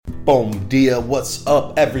Bom dia, what's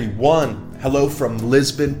up everyone? Hello from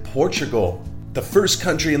Lisbon, Portugal, the first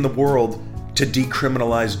country in the world to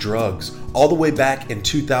decriminalize drugs, all the way back in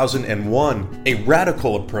 2001, a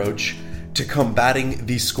radical approach to combating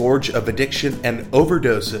the scourge of addiction and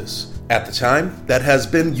overdoses. At the time, that has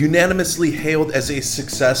been unanimously hailed as a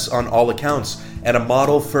success on all accounts and a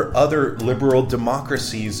model for other liberal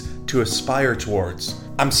democracies to aspire towards.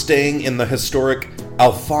 I'm staying in the historic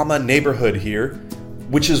Alfama neighborhood here,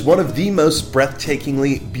 which is one of the most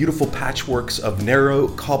breathtakingly beautiful patchworks of narrow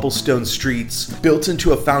cobblestone streets built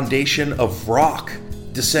into a foundation of rock,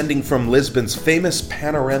 descending from Lisbon's famous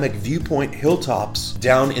panoramic viewpoint hilltops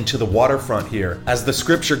down into the waterfront here. As the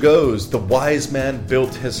scripture goes, the wise man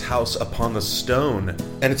built his house upon the stone.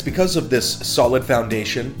 And it's because of this solid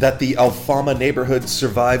foundation that the Alfama neighborhood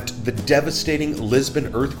survived the devastating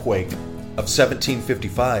Lisbon earthquake of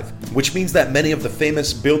 1755, which means that many of the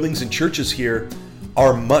famous buildings and churches here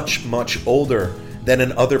are much, much older than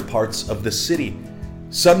in other parts of the city,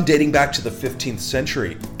 some dating back to the 15th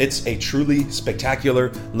century. It's a truly spectacular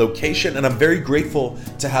location, and I'm very grateful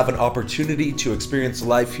to have an opportunity to experience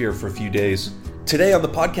life here for a few days. Today on the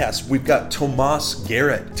podcast, we've got Tomas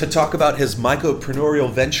Garret to talk about his mycopreneurial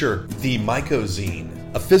venture, the Mycozine,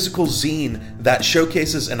 a physical zine that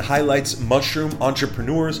showcases and highlights mushroom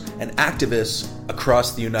entrepreneurs and activists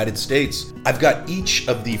across the United States. I've got each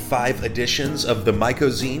of the 5 editions of the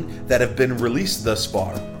Mycozine that have been released thus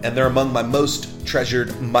far, and they're among my most treasured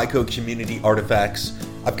myco community artifacts.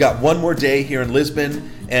 I've got one more day here in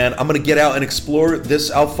Lisbon, and I'm going to get out and explore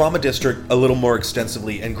this Alfama district a little more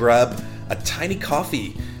extensively and grab a tiny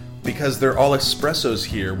coffee, because they're all espressos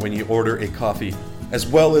here when you order a coffee, as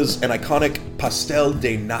well as an iconic pastel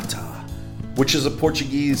de nata, which is a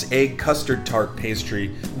Portuguese egg custard tart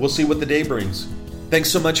pastry. We'll see what the day brings. Thanks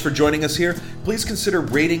so much for joining us here. Please consider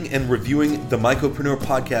rating and reviewing the Mycopreneur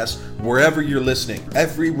podcast wherever you're listening.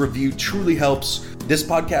 Every review truly helps. This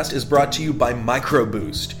podcast is brought to you by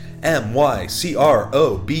Microboost,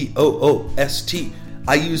 MyCroboost.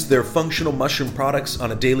 I use their functional mushroom products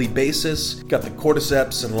on a daily basis. Got the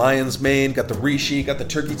cordyceps and lion's mane, got the reishi, got the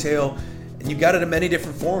turkey tail, and you got it in many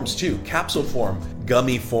different forms too. Capsule form,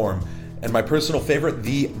 gummy form, and my personal favorite,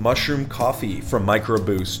 the mushroom coffee from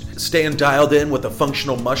Microboost. Staying dialed in with a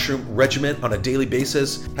functional mushroom regimen on a daily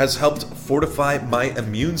basis has helped fortify my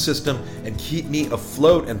immune system and keep me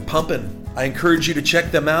afloat and pumping. I encourage you to check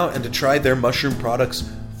them out and to try their mushroom products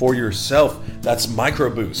for yourself. That's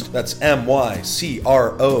Microboost. That's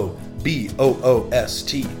MyCroboost.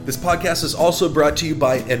 This podcast is also brought to you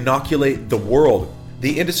by Inoculate the World,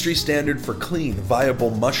 the industry standard for clean, viable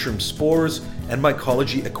mushroom spores and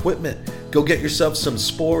mycology equipment. Go get yourself some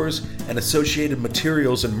spores and associated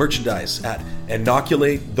materials and merchandise at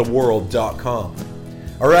inoculatetheworld.com.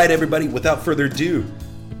 All right, everybody, without further ado,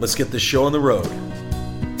 let's get this show on the road.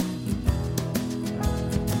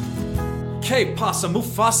 Que pasa,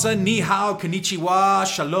 Mufasa, ni hao, konnichiwa,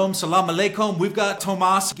 shalom, salam alaikum. We've got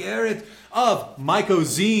Tomas Garret of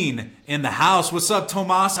Mycozine in the house. What's up,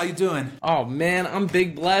 Tomas? How you doing? Oh man, I'm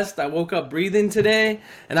big blessed. I woke up breathing today,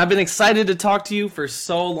 and I've been excited to talk to you for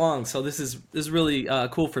so long. So this is really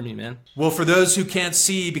cool for me, man. Well, for those who can't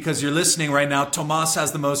see because you're listening right now, Tomas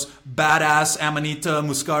has the most badass Amanita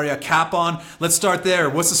muscaria cap on. Let's start there.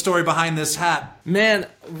 What's the story behind this hat? Man,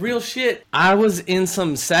 real shit. I was in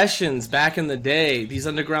some sessions back in the day, these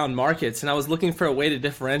underground markets, and I was looking for a way to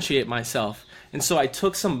differentiate myself. And so I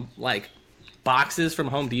took some boxes from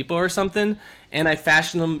Home Depot or something, and I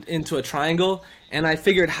fashioned them into a triangle, and I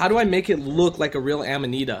figured, how do I make it look like a real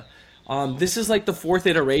Amanita? This is like the 4th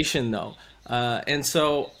iteration though, and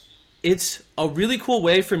so it's a really cool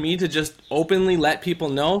way for me to just openly let people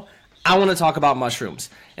know I want to talk about mushrooms.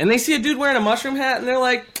 And they see a dude wearing a mushroom hat and they're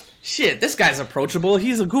like, shit, this guy's approachable,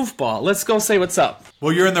 he's a goofball, let's go say what's up.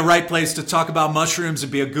 Well, you're in the right place to talk about mushrooms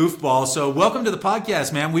and be a goofball. So welcome to the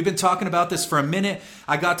podcast, man. We've been talking about this for a minute.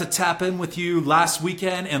 I got to tap in with you last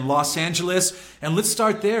weekend in Los Angeles. And let's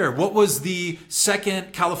start there. What was the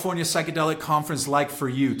second California Psychedelic Conference like for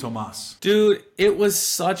you, Tomas? Dude, it was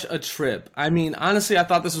such a trip. I mean, honestly, I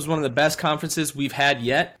thought this was one of the best conferences we've had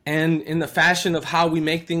yet. And in the fashion of how we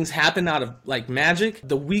make things happen out of like magic,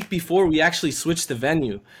 the week before we actually switched the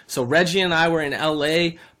venue. So Reggie and I were in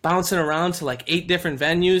LA bouncing around to like 8 different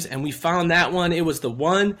venues, and we found that one. It was the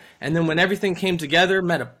one. And then when everything came together,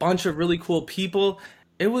 met a bunch of really cool people.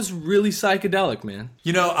 It was really psychedelic, man.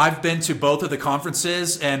 You know, I've been to both of the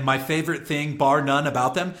conferences, and my favorite thing, bar none,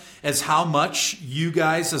 about them is how much you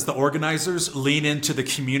guys as the organizers lean into the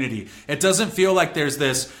community. It doesn't feel like there's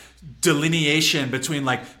this delineation between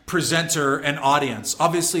like presenter and audience.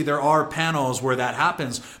 Obviously there are panels where that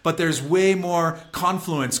happens, but there's way more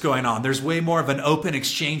confluence going on. There's way more of an open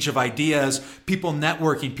exchange of ideas, people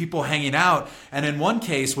networking, people hanging out. And in one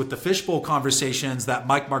case with the fishbowl conversations that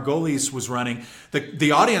Mike Margolis was running,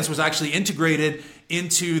 the audience was actually integrated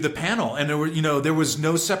into the panel, and there was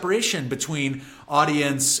no separation between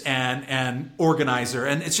audience and organizer.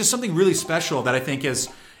 And it's just something really special that I think is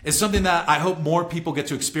something that I hope more people get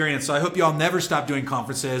to experience. So I hope y'all never stop doing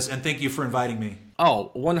conferences, and thank you for inviting me.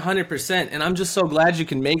 Oh, 100%. And I'm just so glad you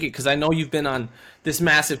can make it, because I know you've been on this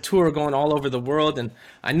massive tour going all over the world, and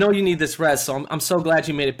I know you need this rest. So I'm so glad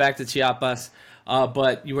you made it back to Chiapas,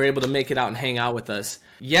 but you were able to make it out and hang out with us.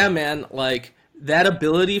 Yeah, man, like that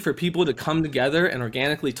ability for people to come together and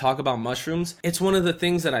organically talk about mushrooms, it's one of the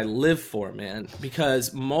things that I live for, man,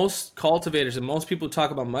 because most cultivators and most people who talk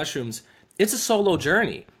about mushrooms, it's a solo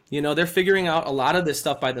journey. You know, they're figuring out a lot of this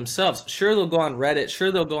stuff by themselves. Sure, they'll go on Reddit.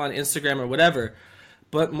 Sure, they'll go on Instagram or whatever.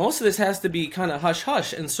 But most of this has to be kind of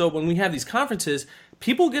hush-hush. And so when we have these conferences,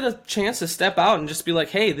 people get a chance to step out and just be like,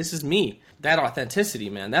 hey, this is me. That authenticity,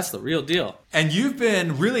 man, that's the real deal. And you've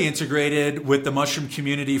been really integrated with the mushroom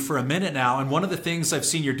community for a minute now. And one of the things I've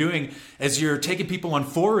seen you're doing is you're taking people on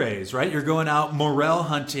forays, right? You're going out morel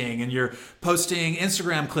hunting, and you're posting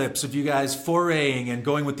Instagram clips of you guys foraying and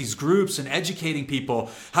going with these groups and educating people.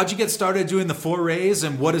 How'd you get started doing the forays,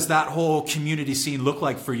 and what does that whole community scene look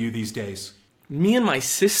like for you these days? Me and my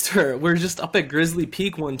sister were just up at Grizzly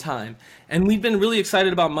Peak one time, and we'd been really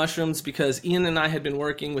excited about mushrooms because Ian and I had been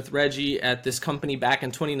working with Reggie at this company back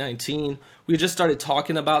in 2019. We just started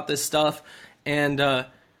talking about this stuff, and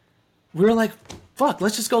we were like, fuck,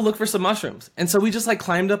 let's just go look for some mushrooms. And so we just like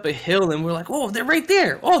climbed up a hill, and we're like, oh, they're right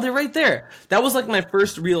there. Oh, they're right there. That was like my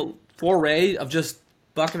first real foray of just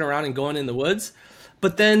bucking around and going in the woods.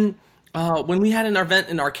 But then when we had an event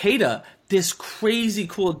in Arcata, this crazy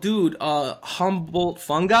cool dude, Humboldt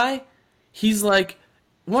Fungi, he's like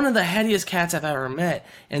one of the headiest cats I've ever met.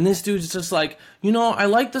 And this dude's just like, you know, I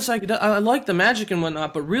like I like the magic and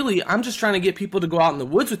whatnot, but really I'm just trying to get people to go out in the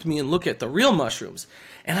woods with me and look at the real mushrooms.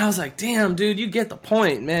 And I was like, damn, dude, you get the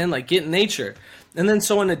point, man, like get in nature. And then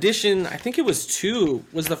so in addition, I think it was 2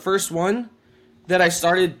 was the first one that I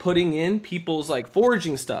started putting in people's like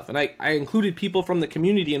foraging stuff. And I included people from the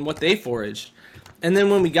community and what they foraged. And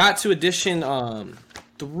then when we got to edition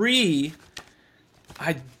 3,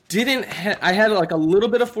 I had like a little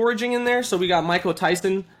bit of foraging in there. So we got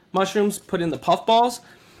Mycozine mushrooms put in the puff balls.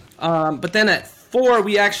 But then at 4,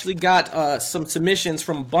 we actually got some submissions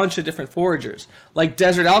from a bunch of different foragers. Like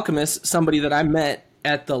Desert Alchemist, somebody that I met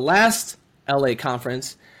at the last LA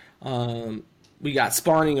conference. We got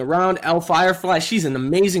Spawning Around, El Firefly. She's an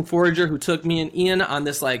amazing forager who took me and Ian on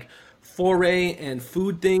this like foray and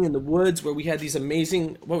food thing in the woods where we had these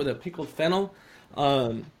amazing, what were the pickled fennel?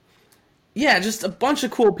 Yeah, just a bunch of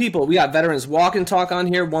cool people. We got Veterans Walk and Talk on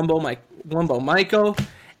here, Wumbo Myco,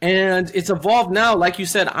 and it's evolved now. Like you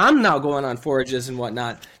said, I'm now going on forages and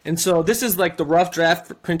whatnot. And so this is like the rough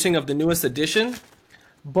draft printing of the newest edition,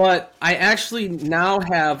 but I actually now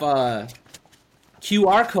have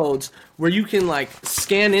QR codes where you can like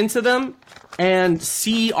scan into them and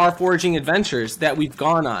see our foraging adventures that we've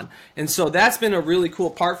gone on. And so that's been a really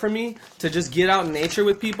cool part for me, to just get out in nature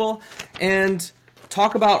with people and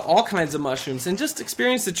talk about all kinds of mushrooms and just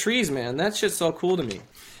experience the trees, man. That shit's so cool to me.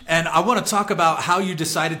 And I want to talk about how you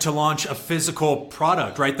decided to launch a physical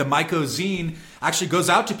product, right? The Mycozine actually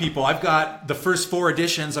goes out to people. I've got the first 4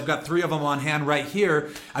 editions. I've got 3 of them on hand right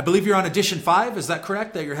here. I believe you're on edition 5. Is that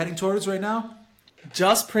correct, that you're heading towards right now?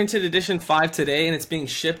 Just printed edition 5 today, and it's being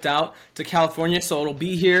shipped out to California, so it'll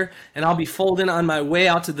be here, and I'll be folding on my way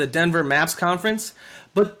out to the Denver MAPS conference.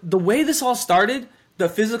 But the way this all started, the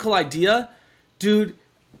physical idea, dude,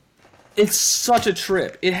 it's such a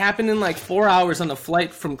trip. It happened in like 4 hours on a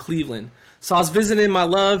flight from Cleveland. So I was visiting my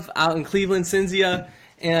love out in Cleveland, Cinzia,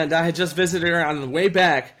 and I had just visited her on the way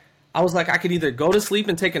back. I was like, I could either go to sleep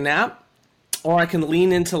and take a nap, or I can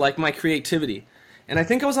lean into like my creativity. And I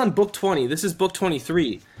think I was on book 20. This is book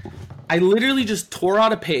 23. I literally just tore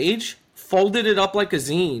out a page, folded it up like a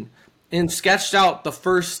zine, and sketched out the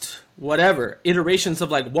first whatever iterations of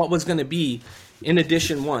like what was going to be in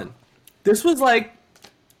edition 1. This was like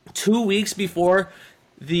 2 weeks before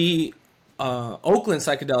the Oakland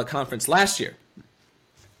Psychedelic Conference last year.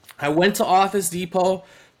 I went to Office Depot,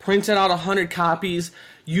 printed out 100 copies,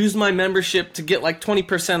 used my membership to get like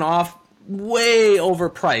 20% off, way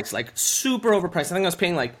overpriced, like super overpriced. I think I was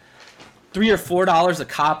paying like $3 or $4 a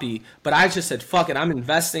copy, but I just said, fuck it, I'm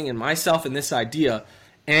investing in myself and this idea.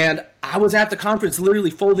 And I was at the conference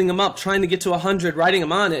literally folding them up, trying to get to 100, writing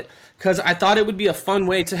them on it, because I thought it would be a fun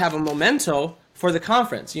way to have a memento for the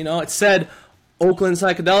conference. You know, it said Oakland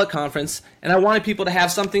Psychedelic Conference, and I wanted people to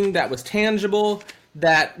have something that was tangible,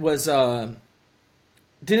 that was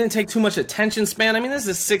didn't take too much attention span. I mean, this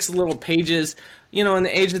is 6 little pages. You know, in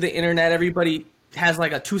the age of the internet, everybody has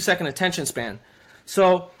like a 2-second attention span.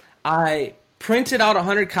 So I printed out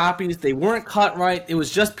 100 copies. They weren't cut right. It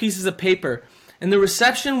was just pieces of paper. And the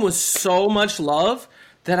reception was so much love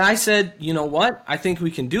that I said, you know what? I think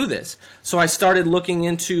we can do this. So I started looking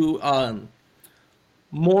into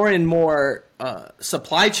more and more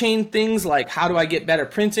supply chain things, like how do I get better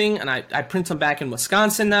printing? And I print them back in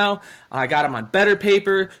Wisconsin now. I got them on better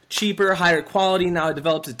paper, cheaper, higher quality. Now I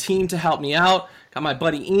developed a team to help me out. Got my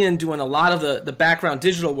buddy Ian doing a lot of the background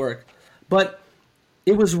digital work. But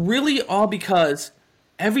it was really all because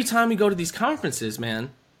every time we go to these conferences,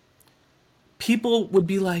 man, people would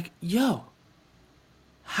be like, yo,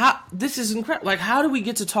 this is incredible. Like, how do we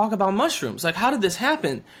get to talk about mushrooms? Like, how did this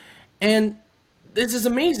happen? And this is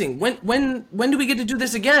amazing. When do we get to do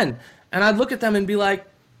this again? And I'd look at them and be like,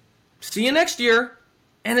 see you next year.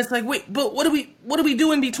 And it's like, wait, but what do we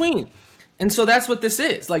do in between? And so that's what this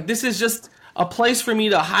is. Like, this is just a place for me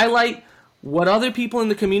to highlight what other people in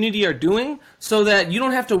the community are doing so that you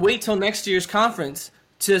don't have to wait till next year's conference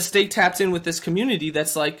to stay tapped in with this community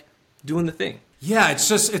that's like doing the thing. Yeah, it's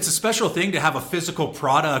a special thing to have a physical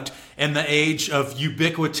product in the age of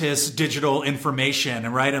ubiquitous digital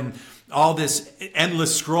information, right? And all this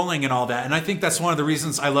endless scrolling and all that. And I think that's one of the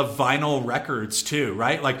reasons I love vinyl records too,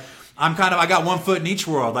 right? Like I got one foot in each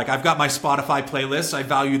world. Like I've got my Spotify playlist. I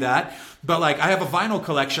value that. But like I have a vinyl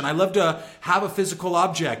collection. I love to have a physical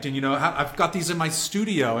object. And, you know, I've got these in my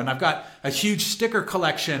studio, and I've got a huge sticker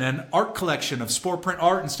collection and art collection of sport print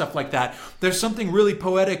art and stuff like that. There's something really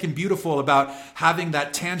poetic and beautiful about having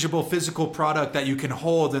that tangible physical product that you can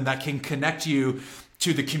hold and that can connect you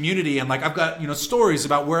to the community. And like I've got, you know, stories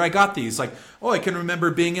about where I got these. Like, oh, I can remember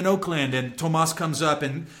being in Oakland and Tomas comes up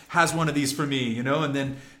and has one of these for me, you know, and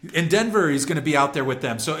then in Denver he's going to be out there with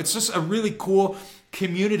them. So it's just a really cool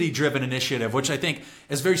community-driven initiative, which I think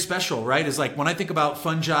is very special, right? Is like when I think about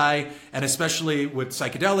fungi, and especially with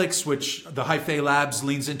psychedelics, which the Hyphae Labs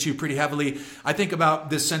leans into pretty heavily, I think about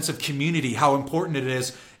this sense of community, how important it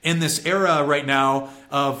is in this era right now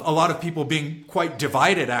of a lot of people being quite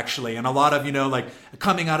divided, actually, and a lot of, you know, like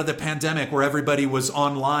coming out of the pandemic where everybody was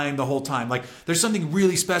online the whole time. Like there's something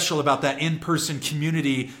really special about that in-person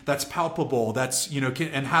community that's palpable, that's, you know,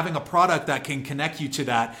 and having a product that can connect you to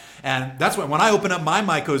that. And that's when I open up my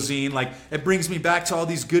Mycozine, like it brings me back to all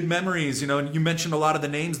these good memories, you know, and you mentioned a lot of the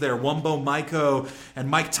names there, Wumbo Myco and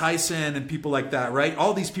Mike Tyson and people like that, right?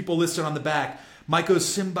 All these people listed on the back. Myco's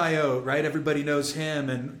Symbiote, right? Everybody knows him.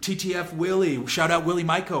 And TTF Willie, shout out Willie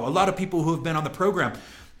Myco. A lot of people who have been on the program.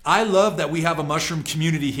 I love that we have a mushroom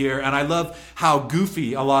community here, and I love how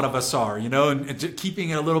goofy a lot of us are, you know, and keeping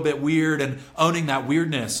it a little bit weird and owning that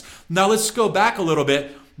weirdness. Now let's go back a little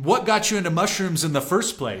bit. What got you into mushrooms in the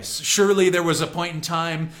first place? Surely there was a point in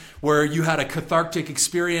time where you had a cathartic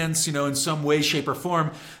experience, you know, in some way, shape, or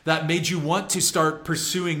form that made you want to start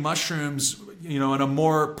pursuing mushrooms, you know, in a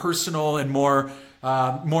more personal and more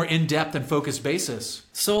in-depth and focused basis.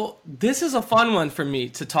 So this is a fun one for me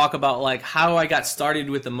to talk about, like how I got started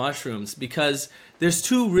with the mushrooms, because there's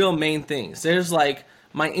two real main things. There's like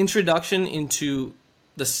my introduction into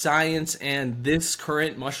the science and this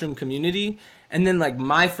current mushroom community, and then like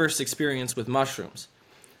my first experience with mushrooms.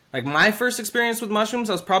 Like my first experience with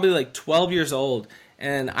mushrooms, I was probably like 12 years old,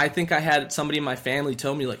 and I think I had somebody in my family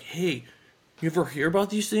tell me like, hey, you ever hear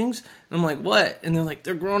about these things? And I'm like, what? And they're like,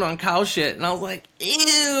 they're growing on cow shit. And I was like,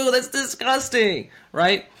 ew, that's disgusting,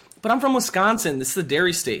 right? But I'm from Wisconsin. This is a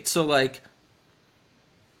dairy state. So like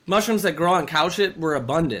mushrooms that grow on cow shit were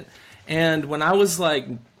abundant. And when I was like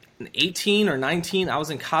 18 or 19, I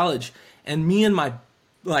was in college, and me and my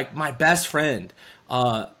best friend,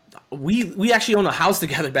 we actually own a house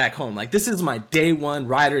together back home. Like this is my day one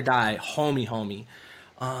ride or die homie.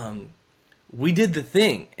 We did the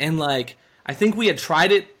thing, and like I think we had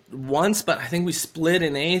tried it once, but I think we split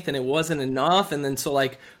an eighth and it wasn't enough. And then so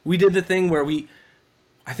like we did the thing where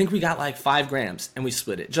I think we got like 5 grams and we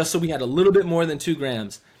split it just so we had a little bit more than 2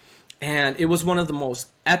 grams. And it was one of the most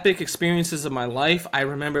epic experiences of my life. I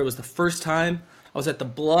remember it was the first time I was at the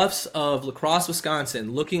bluffs of La Crosse,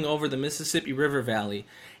 Wisconsin, looking over the Mississippi River Valley.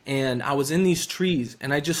 And I was in these trees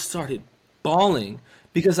and I just started bawling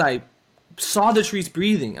because I saw the trees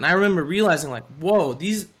breathing. And I remember realizing like, whoa,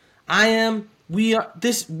 we are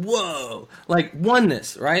this, whoa, like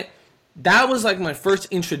oneness, right? That was like my first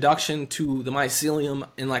introduction to the mycelium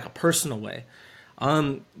in like a personal way.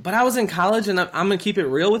 But I was in college, and I'm going to keep it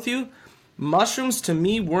real with you. Mushrooms, to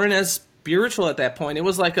me, weren't as spiritual at that point. It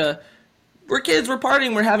was like we're kids, we're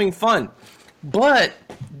partying, we're having fun. But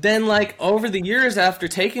then, like, over the years after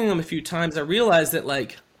taking them a few times, I realized that,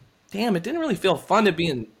 like, damn, it didn't really feel fun to be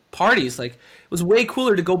in parties. Like, it was way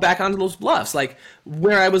cooler to go back onto those bluffs, like,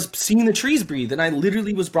 where I was seeing the trees breathe, and I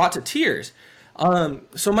literally was brought to tears.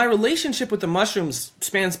 So my relationship with the mushrooms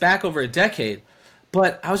spans back over a decade.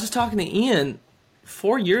 But I was just talking to Ian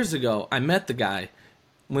 4 years ago. I met the guy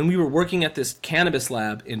when we were working at this cannabis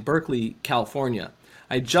lab in Berkeley, California.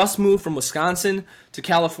 I just moved from Wisconsin to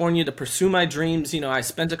California to pursue my dreams. You know, I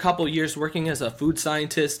spent a couple years working as a food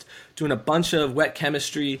scientist, doing a bunch of wet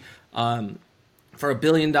chemistry for a $1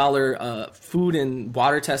 billion food and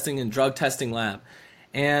water testing and drug testing lab.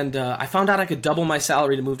 And I found out I could double my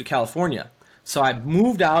salary to move to California. So I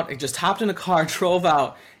moved out, I just hopped in a car, drove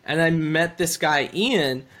out, and I met this guy,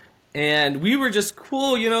 Ian, and we were just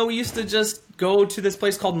cool. You know, we used to just go to this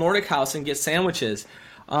place called Nordic House and get sandwiches.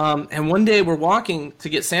 And one day we're walking to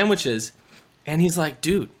get sandwiches, and he's like,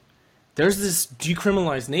 dude, there's this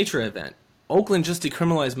decriminalized nature event. Oakland just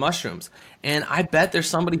decriminalized mushrooms, and I bet there's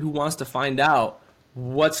somebody who wants to find out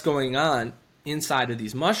what's going on inside of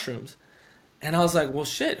these mushrooms. And I was like, well,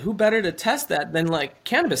 shit, who better to test that than, like,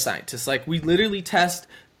 cannabis scientists? Like, we literally test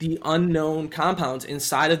the unknown compounds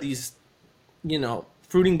inside of these, you know,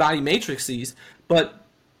 fruiting body matrices. But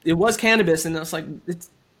it was cannabis, and it's like,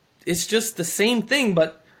 it's just the same thing,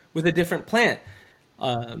 but with a different plant.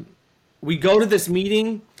 We go to this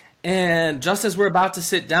meeting, and just as we're about to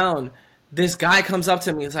sit down, this guy comes up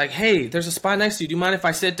to me. He's like, hey, there's a spot next to you. Do you mind if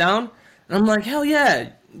I sit down? And I'm like, hell yeah.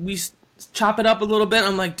 We chop it up a little bit.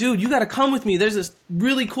 I'm like, dude, you got to come with me. There's this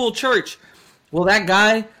really cool church. Well, that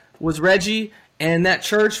guy was Reggie, and that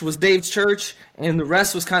church was Dave's church, and the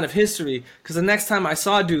rest was kind of history. Because the next time I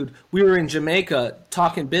saw dude, we were in Jamaica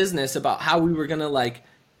talking business about how we were going to, like,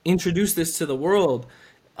 introduce this to the world,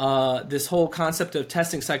 this whole concept of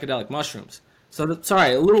testing psychedelic mushrooms. So,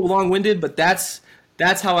 sorry, a little long-winded, but that's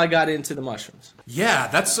how I got into the mushrooms. Yeah,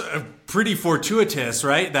 that's pretty fortuitous,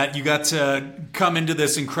 right? That you got to come into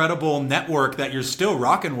this incredible network that you're still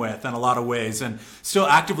rocking with in a lot of ways and still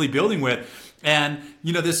actively building with. And,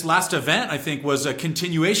 you know, this last event, I think, was a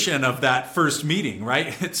continuation of that first meeting,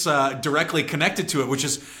 right? It's directly connected to it, which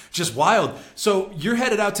is just wild. So you're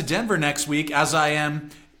headed out to Denver next week, as I am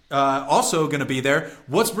also going to be there.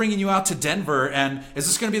 What's bringing you out to Denver? And is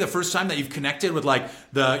this going to be the first time that you've connected with, like,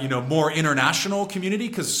 the, you know, more international community?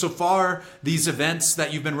 Because so far, these events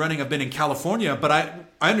that you've been running have been in California. But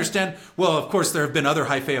I understand, well, of course, there have been other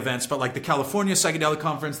Hyphae events, but like the California Psychedelic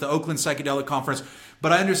Conference, the Oakland Psychedelic Conference.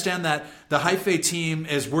 But I understand that the Hyphae team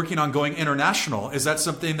is working on going international. Is that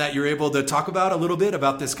something that you're able to talk about a little bit,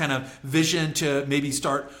 about this kind of vision to maybe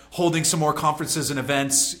start holding some more conferences and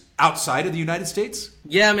events outside of the United States?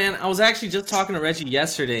 Yeah, man. I was actually just talking to Reggie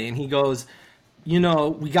yesterday, and he goes, you know,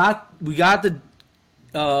 we got the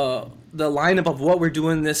lineup of what we're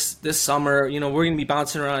doing this summer. You know, we're going to be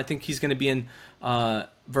bouncing around. I think he's going to be in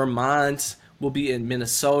Vermont. We'll be in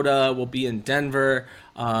Minnesota. We'll be in Denver.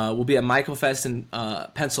 We'll be at Mycofest in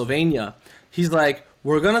Pennsylvania. He's like,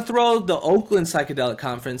 we're going to throw the Oakland Psychedelic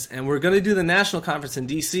Conference, and we're going to do the national conference in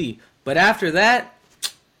D.C. But after that,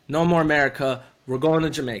 no more America. We're going to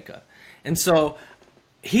Jamaica. And so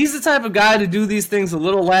he's the type of guy to do these things a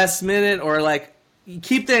little last minute, or like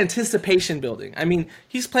keep the anticipation building. I mean,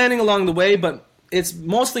 he's planning along the way, but it's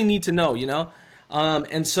mostly need to know, you know?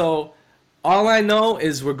 And so all I know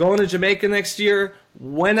is we're going to Jamaica next year.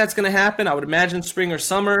 When that's going to happen, I would imagine spring or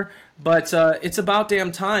summer, but it's about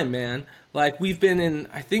damn time, man. Like, we've been in,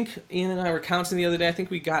 I think Ian and I were counting the other day, I think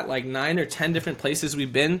we got like 9 or 10 different places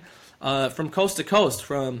we've been from coast to coast,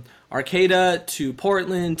 from Arcata to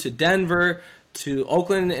Portland to Denver to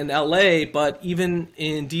Oakland and LA, but even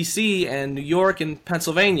in DC and New York and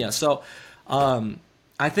Pennsylvania. So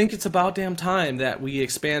I think it's about damn time that we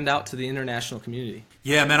expand out to the international community.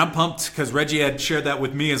 Yeah, man, I'm pumped because Reggie had shared that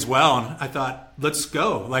with me as well. And I thought, let's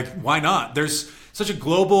go. Like, why not? There's such a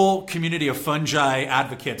global community of fungi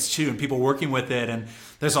advocates too, and people working with it. And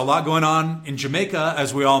there's a lot going on in Jamaica,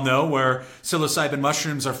 as we all know, where psilocybin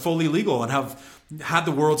mushrooms are fully legal and have had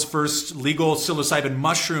the world's first legal psilocybin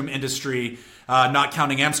mushroom industry, not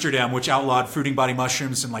counting Amsterdam, which outlawed fruiting body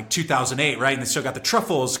mushrooms in like 2008, right? And they still got the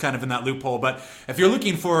truffles kind of in that loophole. But if you're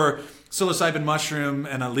looking for psilocybin mushroom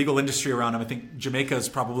and a legal industry around them, I think Jamaica is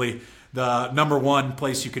probably the number one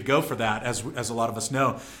place you could go for that, as a lot of us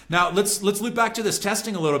know. Now, let's loop back to this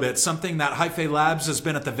testing a little bit, something that Hyphae Labs has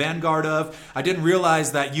been at the vanguard of. I didn't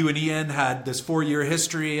realize that you and Ian had this 4-year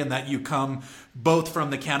history and that you come both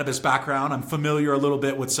from the cannabis background. I'm familiar a little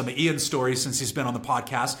bit with some of Ian's stories since he's been on the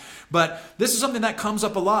podcast. But this is something that comes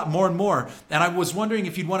up a lot, more and more. And I was wondering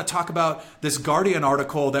if you'd want to talk about this Guardian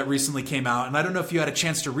article that recently came out. And I don't know if you had a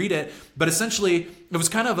chance to read it, but essentially it was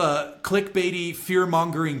kind of a clickbaity,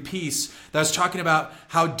 fear-mongering piece that was talking about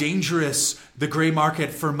how dangerous the gray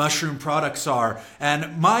market for mushroom products are.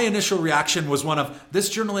 And my initial reaction was one of, this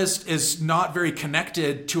journalist is not very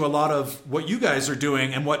connected to a lot of what you guys are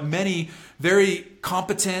doing and what many very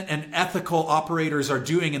competent and ethical operators are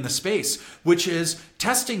doing in the space, which is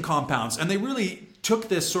testing compounds. And they really took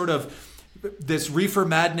this reefer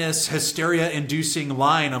madness, hysteria inducing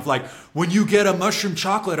line of like, when you get a mushroom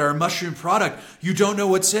chocolate or a mushroom product, you don't know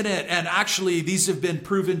what's in it. And actually these have been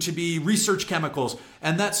proven to be research chemicals.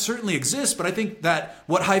 And that certainly exists. But I think that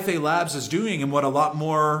what Hyphae Labs is doing and what a lot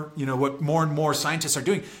more, what more and more scientists are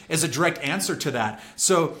doing is a direct answer to that.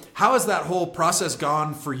 So how has that whole process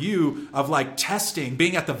gone for you of like testing,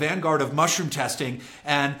 being at the vanguard of mushroom testing?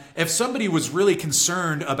 And if somebody was really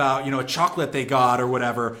concerned about, a chocolate they got or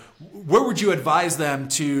whatever, where would you advise them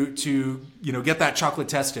to get that chocolate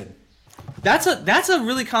tested? That's a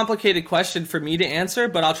really complicated question for me to answer,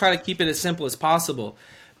 but I'll try to keep it as simple as possible.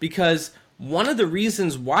 Because one of the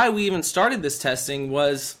reasons why we even started this testing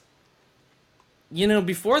was,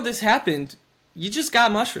 before this happened, you just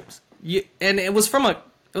got mushrooms. And it was from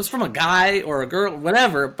a guy or a girl,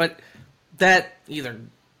 whatever, but that either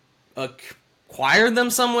acquired them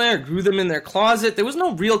somewhere, grew them in their closet. There was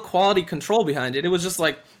no real quality control behind it. It was just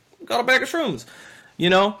like, got a bag of shrooms,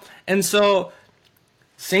 And so,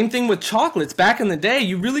 same thing with chocolates. Back in the day,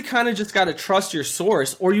 you really kind of just got to trust your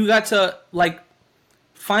source, or you got to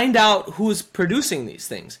find out who's producing these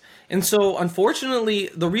things. And so,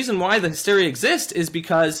 unfortunately, the reason why the hysteria exists is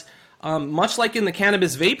because, much like in the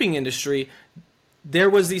cannabis vaping industry,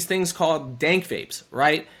 there was these things called dank vapes,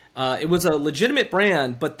 right? It was a legitimate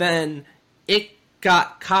brand, but then it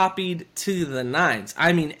got copied to the nines.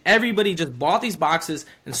 I mean, everybody just bought these boxes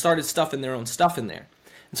and started stuffing their own stuff in there.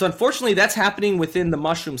 And so unfortunately, that's happening within the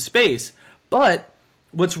mushroom space. But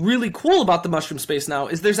what's really cool about the mushroom space now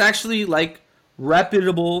is there's actually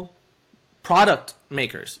reputable product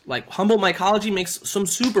makers. Like Humble Mycology makes some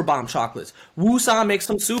super bomb chocolates. Wusa makes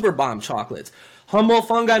some super bomb chocolates. Humble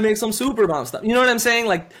Fungi makes some super bomb stuff. You know what I'm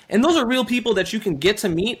saying? And those are real people that you can get to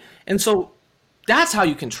meet. And so that's how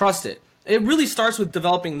you can trust it. It really starts with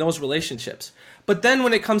developing those relationships. But then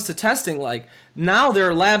when it comes to testing, now there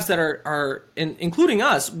are labs that are including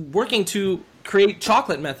us, working to create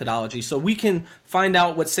chocolate methodology so we can find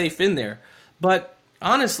out what's safe in there. But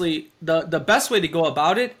honestly, the best way to go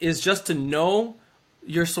about it is just to know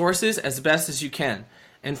your sources as best as you can.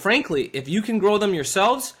 And frankly, if you can grow them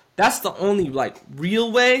yourselves, that's the only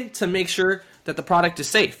real way to make sure that the product is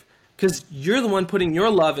safe. Because you're the one putting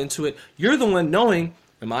your love into it. You're the one knowing,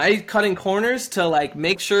 am I cutting corners to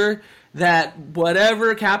make sure that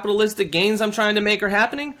whatever capitalistic gains I'm trying to make are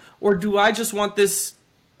happening? Or do I just want this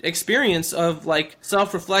experience of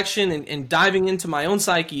self-reflection and diving into my own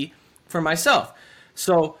psyche for myself?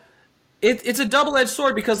 So it's a double-edged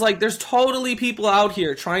sword because there's totally people out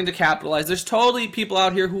here trying to capitalize. There's totally people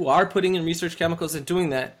out here who are putting in research chemicals and doing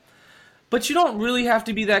that. But you don't really have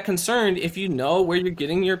to be that concerned if you know where you're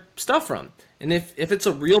getting your stuff from. And if it's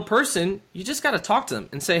a real person, you just got to talk to them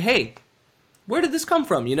and say, hey, where did this come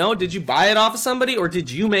from? Did you buy it off of somebody or did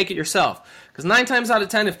you make it yourself? Because 9 times out of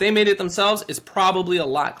 10, if they made it themselves, it's probably a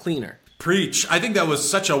lot cleaner. Preach. I think that was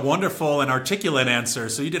such a wonderful and articulate answer.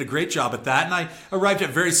 So you did a great job at that. And I arrived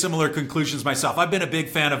at very similar conclusions myself. I've been a big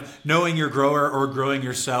fan of knowing your grower or growing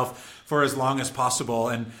yourself for as long as possible.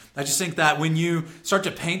 And I just think that when you start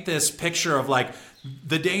to paint this picture of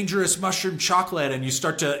the dangerous mushroom chocolate and you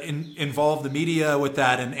start to involve the media with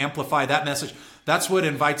that and amplify that message, that's what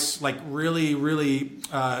invites really, really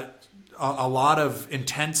a lot of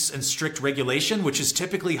intense and strict regulation, which is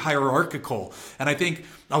typically hierarchical. And I think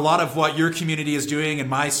a lot of what your community is doing and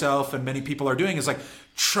myself and many people are doing is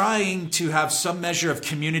trying to have some measure of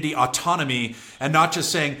community autonomy and not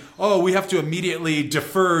just saying, oh, we have to immediately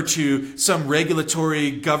defer to some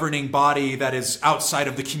regulatory governing body that is outside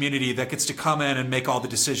of the community that gets to come in and make all the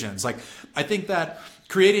decisions. I think that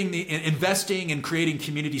investing in creating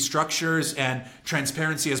community structures and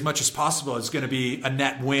transparency as much as possible is going to be a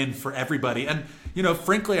net win for everybody. And,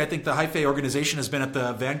 frankly, I think the Hyphae organization has been at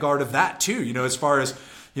the vanguard of that too, as far as,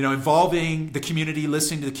 involving the community,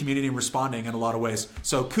 listening to the community and responding in a lot of ways.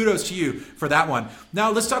 So kudos to you for that one. Now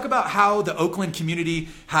let's talk about how the Oakland community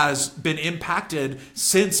has been impacted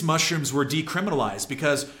since mushrooms were decriminalized.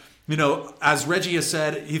 Because, as Reggie has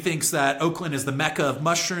said, he thinks that Oakland is the mecca of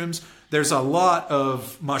mushrooms. There's a lot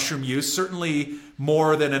of mushroom use, certainly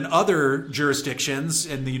more than in other jurisdictions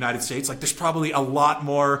in the United States. Like there's probably a lot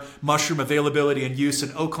more mushroom availability and use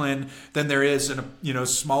in Oakland than there is in a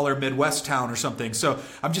smaller Midwest town or something. So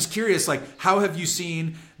I'm just curious, like how have you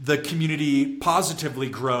seen the community positively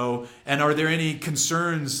grow, and are there any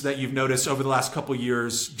concerns that you've noticed over the last couple of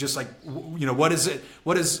years? Just like, what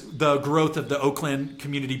has the growth of the Oakland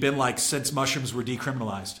community been like since mushrooms were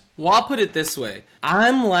decriminalized? Well, I'll put it this way.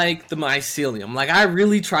 I'm like the mycelium. Like, I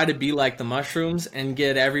really try to be like the mushrooms and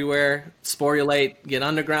get everywhere, sporulate, get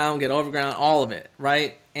underground, get overground, all of it,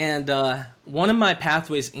 right? And one of my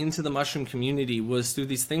pathways into the mushroom community was through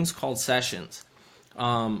these things called sessions.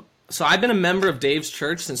 So I've been a member of Dave's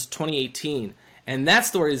church since 2018, and that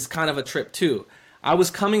story is kind of a trip too. I was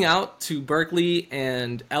coming out to Berkeley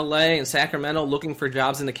and LA and Sacramento looking for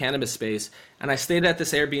jobs in the cannabis space, and I stayed at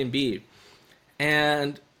this Airbnb.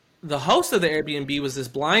 And the host of the Airbnb was this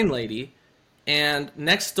blind lady, and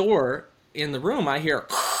next door in the room I hear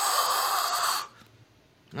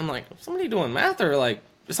and I'm like, somebody doing math or like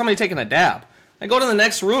is somebody taking a dab? I go to the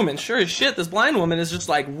next room, and sure as shit, this blind woman is just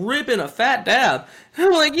like ripping a fat dab. And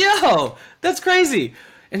I'm like, yo, that's crazy.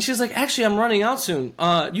 And she's like, actually, I'm running out soon.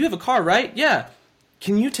 You have a car, right? Yeah.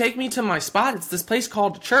 Can you take me to my spot? It's this place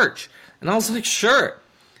called church. And I was like, sure.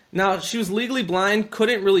 Now, she was legally blind,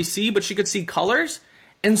 couldn't really see, but she could see colors.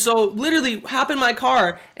 And so literally hop in my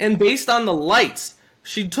car, and based on the lights,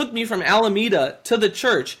 she took me from Alameda to the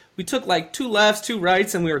church. We took like 2 lefts, 2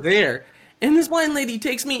 rights, and we were there. And this blind lady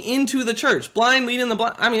takes me into the church, blind leading the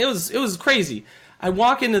blind. I mean, it was crazy. I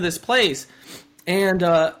walk into this place, and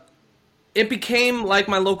it became like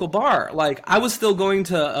my local bar. Like, I was still going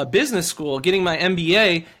to a business school, getting my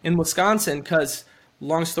MBA in Wisconsin, because,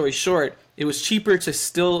 long story short, it was cheaper to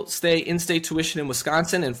still stay in-state tuition in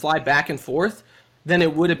Wisconsin and fly back and forth than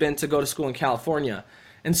it would have been to go to school in California.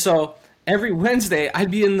 And so every Wednesday, I'd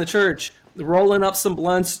be in the church, rolling up some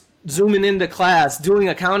blunts, zooming into class, doing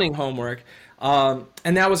accounting homework, and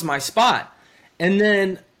that was my spot. And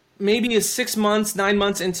then maybe 6 months, 9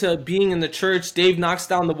 months into being in the church, Dave knocks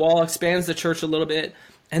down the wall, expands the church a little bit,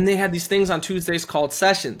 and they had these things on Tuesdays called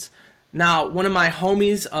sessions. Now, one of my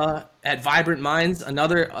homies at Vibrant Minds,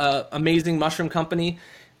 another amazing mushroom company,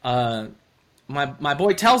 my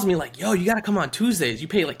boy tells me, like, yo, you got to come on Tuesdays. You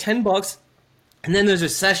pay like $10, and then there's a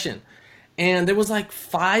session. And there was like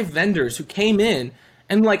 5 vendors who came in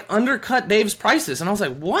and like undercut Dave's prices. And I was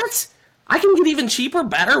like, what? I can get even cheaper,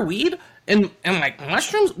 better weed? And like,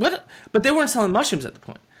 mushrooms? What? But they weren't selling mushrooms at the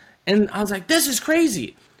point. And I was like, this is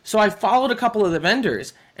crazy. So I followed a couple of the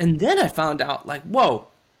vendors, and then I found out, like, whoa,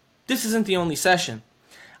 this isn't the only session.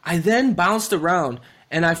 I then bounced around,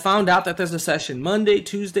 and I found out that there's a session Monday,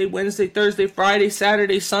 Tuesday, Wednesday, Thursday, Friday,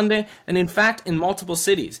 Saturday, Sunday, and in fact, in multiple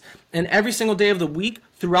cities. And every single day of the week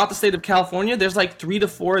throughout the state of California, there's like 3 to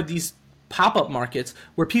 4 of these pop-up markets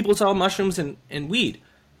where people sell mushrooms and weed.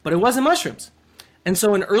 But it wasn't mushrooms. And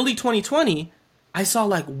so in early 2020, I saw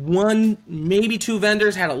like 1, maybe 2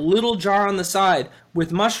 vendors had a little jar on the side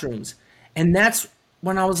with mushrooms. And that's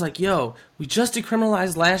when I was like, yo, we just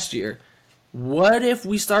decriminalized last year. What if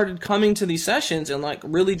we started coming to these sessions and like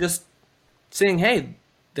really just saying, hey,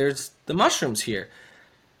 there's the mushrooms here.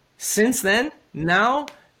 Since then, now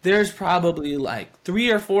there's probably like 3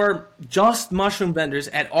 or 4 just mushroom vendors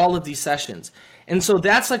at all of these sessions. And so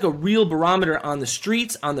that's like a real barometer on the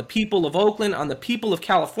streets, on the people of Oakland, on the people of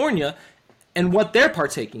California, and what they're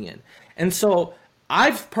partaking in. And so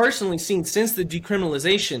I've personally seen, since the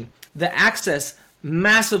decriminalization, the access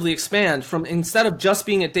massively expand from, instead of just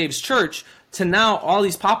being at Dave's church, to now all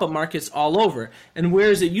these pop-up markets all over. And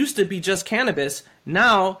whereas it used to be just cannabis,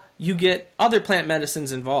 now you get other plant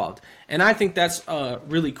medicines involved. And I think that's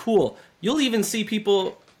really cool. You'll even see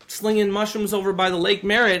people slinging mushrooms over by the Lake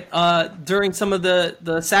Merritt during some of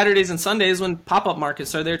the Saturdays and Sundays when pop-up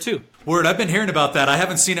markets are there too. Word, I've been hearing about that. I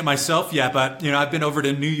haven't seen it myself yet, but I've been over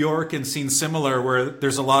to New York and seen similar, where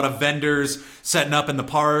there's a lot of vendors setting up in the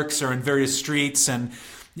parks or in various streets. And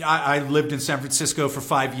I lived in San Francisco for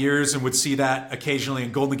 5 years and would see that occasionally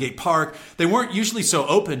in Golden Gate Park. They weren't usually so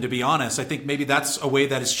open, to be honest. I think maybe that's a way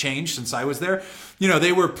that has changed since I was there.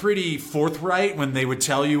 They were pretty forthright when they would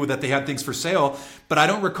tell you that they had things for sale, but I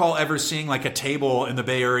don't recall ever seeing like a table in the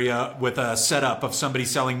Bay Area with a setup of somebody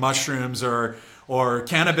selling mushrooms or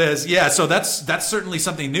cannabis. Yeah, so that's certainly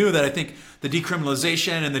something new that I think the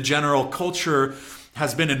decriminalization and the general culture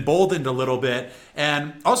has been emboldened a little bit.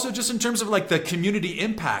 And also just in terms of like the community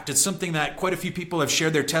impact, it's something that quite a few people have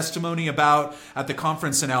shared their testimony about at the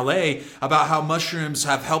conference in LA, about how mushrooms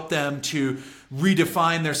have helped them to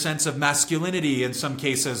redefine their sense of masculinity in some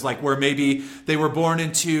cases, like where maybe they were born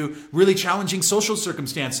into really challenging social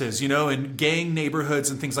circumstances, in gang neighborhoods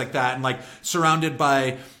and things like that, and like surrounded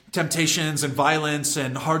by temptations and violence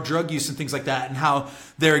and hard drug use and things like that, and how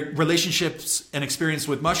their relationships and experience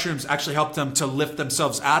with mushrooms actually helped them to lift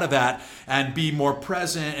themselves out of that and be more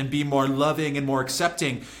present and be more loving and more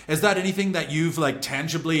accepting. Is that anything that you've like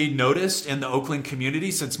tangibly noticed in the Oakland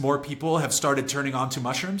community since more people have started turning on to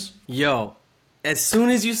mushrooms? Yo, as soon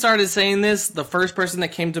as you started saying this, the first person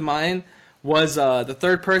that came to mind was the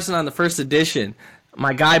third person on the first edition,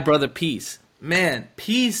 my guy, Brother Peace. Man,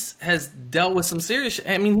 Peace has dealt with some serious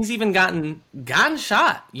I mean, he's even gotten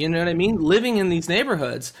shot, you know what I mean? Living in these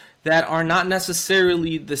neighborhoods that are not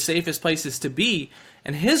necessarily the safest places to be.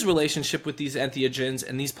 And his relationship with these entheogens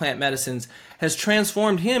and these plant medicines has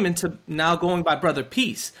transformed him into now going by Brother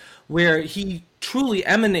Peace, where he truly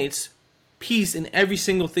emanates peace in every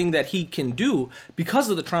single thing that he can do because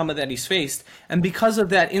of the trauma that he's faced and because of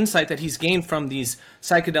that insight that he's gained from these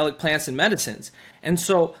psychedelic plants and medicines. And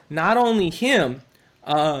so not only him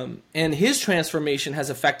and his transformation has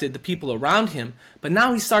affected the people around him, but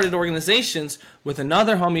now he started organizations with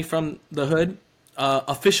another homie from the hood,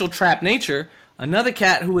 Official Trap Nature, another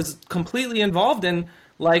cat who was completely involved in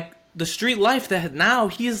like the street life, that now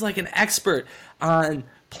he is like an expert on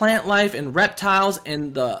plant life and reptiles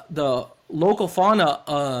and the local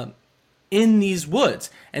fauna in these woods.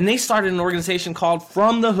 And they started an organization called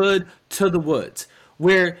From the Hood to the Woods,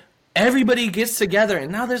 where everybody gets together, and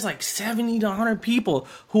now there's like 70 to 100 people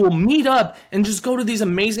who will meet up and just go to these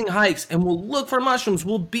amazing hikes, and we'll look for mushrooms,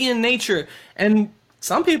 we'll be in nature, and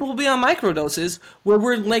some people will be on microdoses, where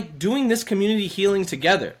we're like doing this community healing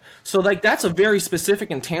together. So like that's a very specific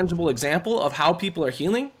and tangible example of how people are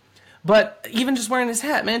healing. But even just wearing his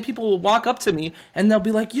hat, man, people will walk up to me and they'll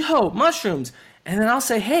be like, yo, mushrooms. And then I'll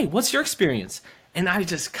say, hey, what's your experience? And I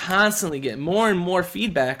just constantly get more and more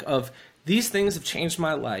feedback of these things have changed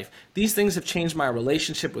my life. These things have changed my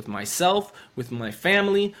relationship with myself, with my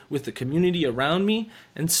family, with the community around me.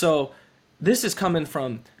 And so this is coming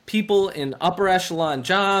from people in upper echelon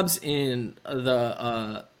jobs in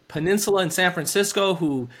the peninsula in San Francisco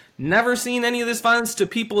who never seen any of this violence, to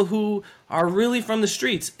people who are really from the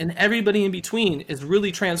streets, and everybody in between is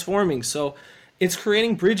really transforming. So it's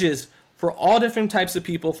creating bridges for all different types of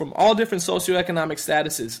people from all different socioeconomic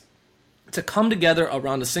statuses to come together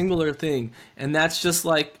around a singular thing, and that's just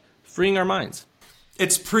like freeing our minds.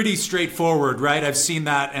 It's pretty straightforward, right? I've seen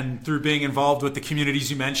that, and through being involved with the communities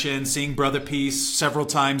you mentioned, seeing Brother Peace several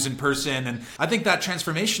times in person. And I think that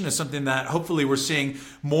transformation is something that hopefully we're seeing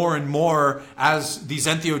more and more as these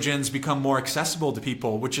entheogens become more accessible to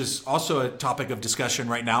people, which is also a topic of discussion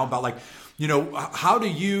right now about like, how do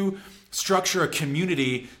you structure a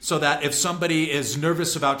community so that if somebody is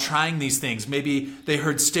nervous about trying these things, maybe they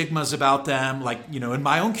heard stigmas about them, like, in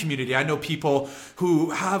my own community, I know people who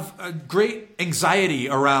have a great anxiety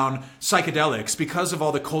around psychedelics because of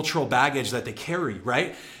all the cultural baggage that they carry,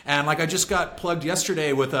 right? And like I just got plugged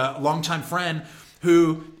yesterday with a longtime friend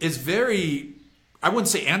who is very, I wouldn't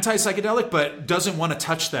say anti-psychedelic, but doesn't want to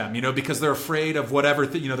touch them, because they're afraid of whatever,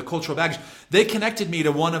 the cultural baggage. They connected me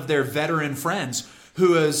to one of their veteran friends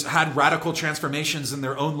who has had radical transformations in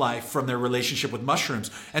their own life from their relationship with mushrooms.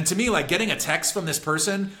 And to me, like getting a text from this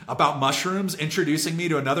person about mushrooms, introducing me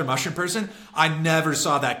to another mushroom person, I never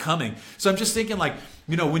saw that coming. So I'm just thinking like,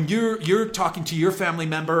 when you're talking to your family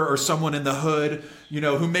member or someone in the hood,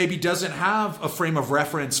 who maybe doesn't have a frame of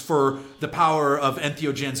reference for the power of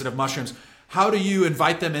entheogens and of mushrooms, how do you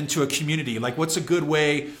invite them into a community? Like, what's a good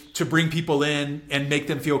way to bring people in and make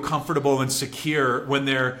them feel comfortable and secure when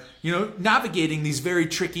they're, navigating these very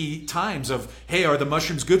tricky times of, hey, are the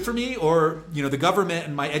mushrooms good for me? Or, the government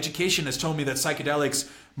and my education has told me that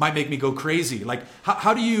psychedelics might make me go crazy. Like,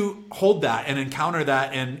 how do you hold that and encounter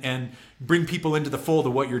that and bring people into the fold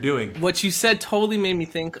of what you're doing? What you said totally made me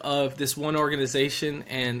think of this one organization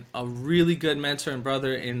and a really good mentor and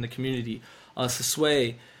brother in the community,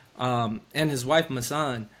 Sisway, and his wife,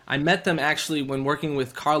 Mycozine. I met them actually when working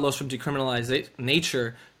with Carlos from Decriminalize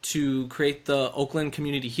Nature to create the Oakland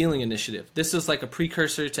Community Healing Initiative. This is like a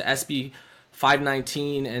precursor to SB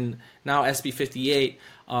 519 and now SB 58.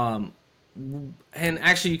 And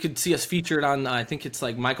actually you could see us featured on, I think it's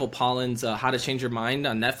like Michael Pollan's How to Change Your Mind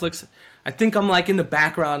on Netflix. I think I'm like in the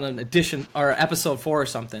background on edition or episode 4 or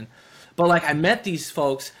something. But like I met these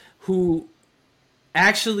folks who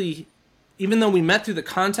actually, even though we met through the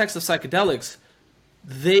context of psychedelics,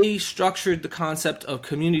 they structured the concept of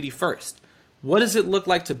community first. What does it look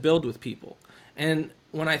like to build with people? And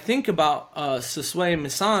when I think about Sisway and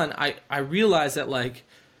Mycozine, I realize that like,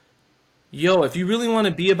 if you really want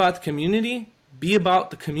to be about the community, be about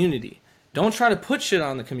the community. Don't try to put shit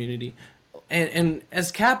on the community. And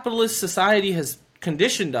as capitalist society has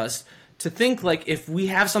conditioned us to think like if we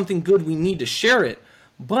have something good, we need to share it.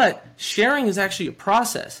 But sharing is actually a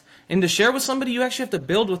process. And to share with somebody, you actually have to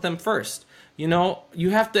build with them first. You know,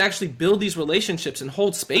 you have to actually build these relationships and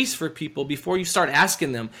hold space for people before you start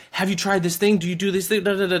asking them, have you tried this thing? Do you do this thing?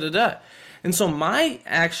 Da, da, da, da, da. And so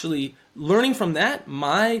learning from that,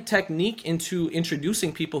 my technique into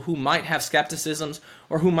introducing people who might have skepticisms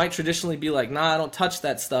or who might traditionally be like, nah, I don't touch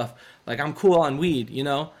that stuff. Like, I'm cool on weed, you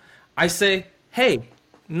know? I say, hey,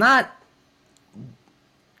 not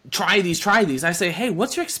try these. I say, hey,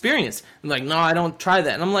 what's your experience? And like, no, I don't try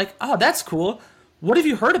that. And I'm like, oh, that's cool. What have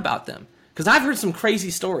you heard about them? Because I've heard some crazy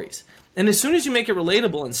stories. And as soon as you make it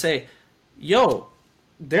relatable and say, yo,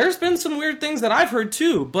 there's been some weird things that I've heard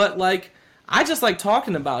too, but like, I just like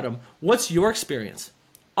talking about them. What's your experience?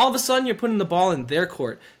 All of a sudden, you're putting the ball in their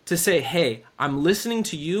court to say, hey, I'm listening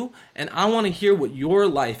to you, and I want to hear what your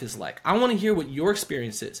life is like. I want to hear what your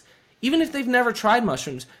experience is. Even if they've never tried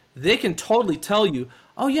mushrooms, they can totally tell you,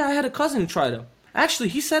 oh, yeah, I had a cousin who tried them. Actually,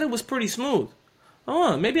 he said it was pretty smooth.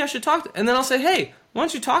 Oh, maybe I should talk to... And then I'll say, hey, why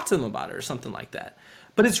don't you talk to them about it or something like that?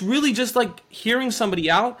 But it's really just like hearing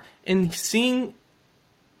somebody out and seeing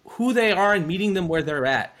who they are and meeting them where they're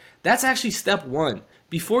at. That's actually step one.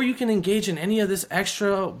 Before you can engage in any of this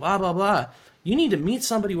extra blah, blah, blah, you need to meet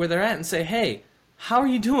somebody where they're at and say, hey, how are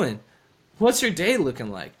you doing? What's your day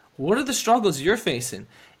looking like? What are the struggles you're facing?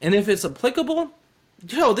 And if it's applicable,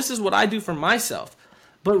 this is what I do for myself.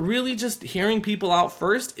 But really just hearing people out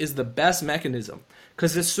first is the best mechanism.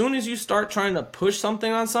 Because as soon as you start trying to push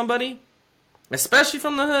something on somebody, especially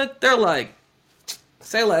from the hood, they're like,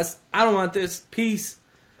 say less, I don't want this, peace.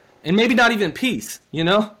 And maybe not even peace, you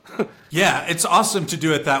know? Yeah, it's awesome to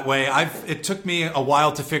do it that way. It took me a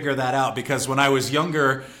while to figure that out because when I was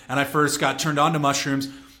younger and I first got turned on to mushrooms,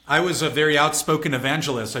 I was a very outspoken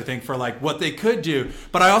evangelist, I think, for like what they could do.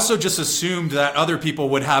 But I also just assumed that other people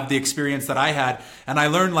would have the experience that I had. And I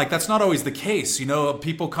learned like that's not always the case. You know,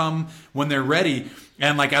 people come when they're ready.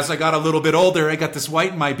 And like as I got a little bit older, I got this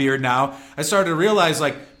white in my beard now. I started to realize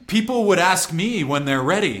like people would ask me when they're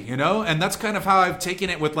ready, you know? And that's kind of how I've taken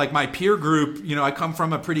it with like my peer group. You know, I come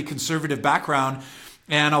from a pretty conservative background.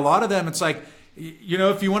 And a lot of them, it's like, you know,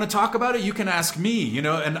 if you want to talk about it, you can ask me, you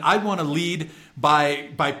know, and I want to lead by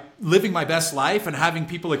living my best life and having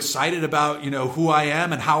people excited about, you know, who I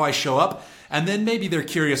am and how I show up. And then maybe they're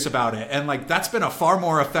curious about it. And like, that's been a far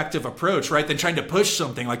more effective approach, right? Than trying to push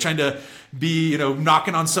something, like trying to be, you know,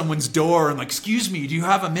 knocking on someone's door and like, excuse me, do you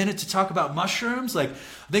have a minute to talk about mushrooms? Like,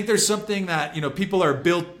 I think there's something that, you know, people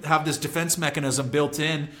have this defense mechanism built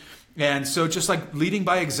in. And so just like leading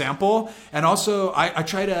by example. And also I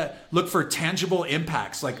try to look for tangible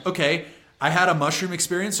impacts. Like, okay, I had a mushroom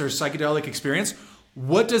experience or psychedelic experience.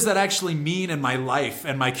 What does that actually mean in my life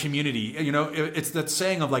and my community? You know, it's that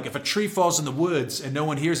saying of like, if a tree falls in the woods and no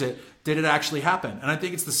one hears it, did it actually happen? And I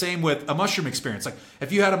think it's the same with a mushroom experience. Like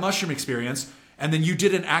if you had a mushroom experience and then you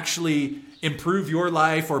didn't actually improve your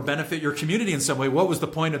life or benefit your community in some way, what was the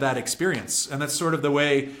point of that experience? And that's sort of the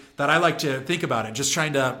way that I like to think about it. Just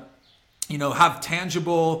trying to, you know, have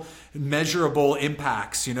tangible, measurable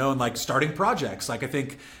impacts, you know, and like starting projects. Like I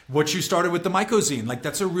think what you started with the Mycozine, like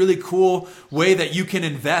that's a really cool way that you can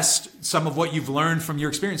invest some of what you've learned from your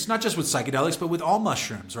experience, not just with psychedelics, but with all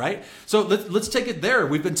mushrooms, right? So let's take it there.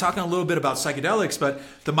 We've been talking a little bit about psychedelics, but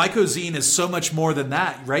the Mycozine is so much more than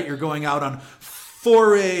that, right? You're going out on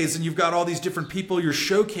forays and you've got all these different people you're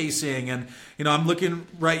showcasing. And, you know, I'm looking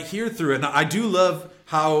right here through it. And I do love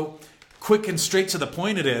how quick and straight to the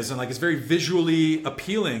point it is, and like it's very visually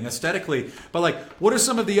appealing aesthetically. But like, what are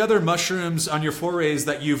some of the other mushrooms on your forays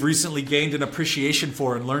that you've recently gained an appreciation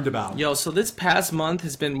for and learned about? Yo, so this past month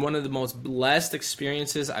has been one of the most blessed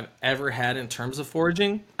experiences I've ever had in terms of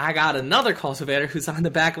foraging. I got another cultivator who's on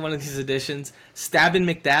the back of one of these editions, Stabbin'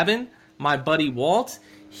 McDabbin, my buddy Walt.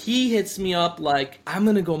 He hits me up like, I'm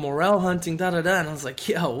gonna go morel hunting, da-da-da. And I was like,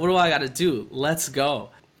 yo, what do I gotta do? Let's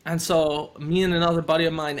go. And so me and another buddy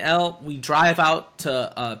of mine, El, we drive out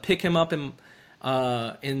to pick him up in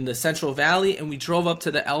the Central Valley, and we drove up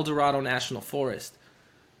to the El Dorado National Forest.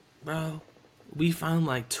 Bro, we found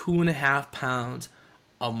like 2.5 pounds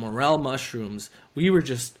of morel mushrooms. We were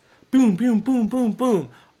just boom, boom, boom, boom, boom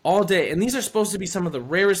all day. And these are supposed to be some of the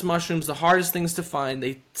rarest mushrooms, the hardest things to find.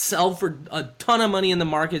 They sell for a ton of money in the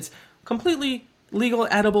markets. Completely legal,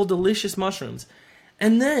 edible, delicious mushrooms.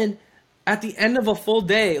 And then at the end of a full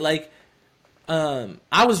day, like,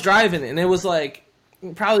 I was driving and it was like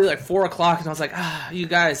probably like 4 o'clock, and I was like, you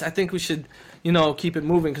guys, I think we should, you know, keep it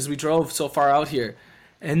moving because we drove so far out here.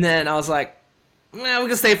 And then I was like, we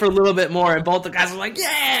can stay for a little bit more. And both the guys were like,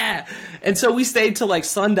 yeah. And so we stayed till like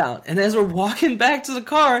sundown. And as we're walking back to the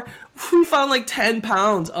car, we found like 10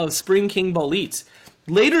 pounds of Spring King boletes.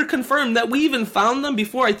 Later confirmed that we even found them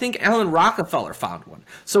before I think Alan Rockefeller found one.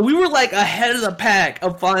 So we were like ahead of the pack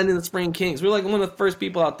of finding the Spring Kings. We were like one of the first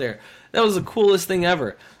people out there. That was the coolest thing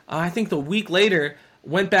ever. I think the week later,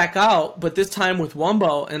 went back out, but this time with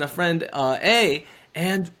Wumbo and a friend A,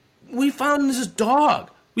 and we found this dog.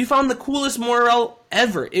 We found the coolest Morel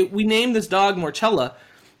ever. We named this dog Morcella.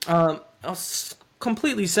 A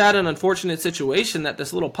completely sad and unfortunate situation that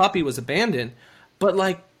this little puppy was abandoned, but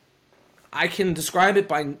like, I can describe it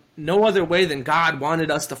by no other way than God wanted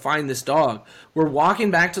us to find this dog. We're walking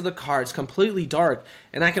back to the car. It's completely dark,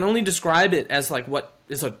 and I can only describe it as like what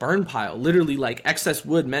is a burn pile, literally like excess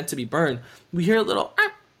wood meant to be burned. We hear a little,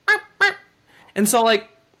 and so like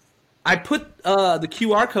I put the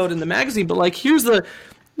QR code in the magazine, but like here's the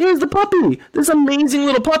puppy, this amazing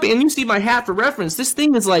little puppy, and you see my hat for reference. This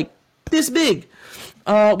thing is like this big.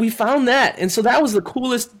 We found that, and so that was the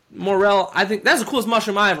coolest Morel. I think that's the coolest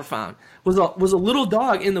mushroom I ever found. Was a little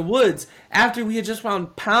dog in the woods after we had just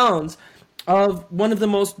found pounds of one of the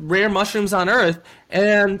most rare mushrooms on earth.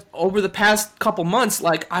 And over the past couple months,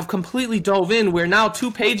 like I've completely dove in, where now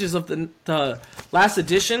 2 pages of the last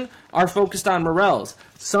edition are focused on morels.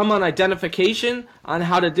 Some on identification, on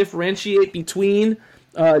how to differentiate between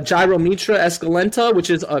Gyromitra esculenta,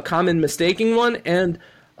 which is a common mistaking one, and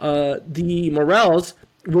the morels,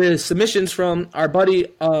 with submissions from our buddy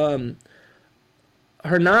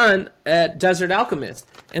Hernan at Desert Alchemist.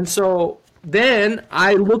 And so then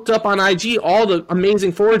I looked up on IG all the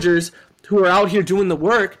amazing foragers who are out here doing the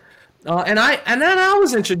work, and then I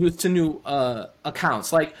was introduced to new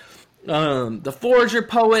accounts like the Forager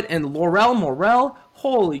Poet and Laurel Morel.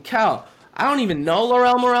 Holy cow! I don't even know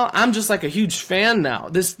Laurel Morel. I'm just like a huge fan now.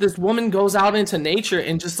 This woman goes out into nature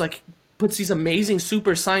and just like puts these amazing,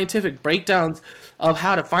 super scientific breakdowns of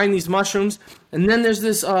how to find these mushrooms. And then there's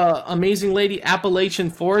this amazing lady,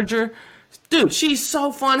 Appalachian Forager. Dude, she's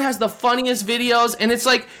so fun, has the funniest videos, and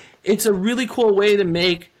it's a really cool way to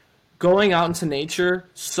make going out into nature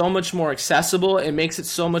so much more accessible. It makes it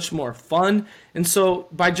so much more fun. And so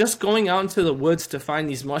by just going out into the woods to find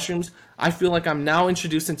these mushrooms, I feel like I'm now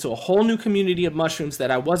introduced into a whole new community of mushrooms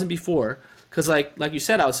that I wasn't before. Because like you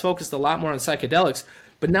said, I was focused a lot more on psychedelics.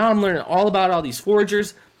 But now I'm learning all about all these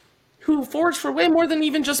foragers who forage for way more than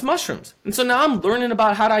even just mushrooms. And so now I'm learning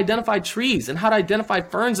about how to identify trees and how to identify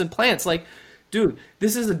ferns and plants. Like, dude,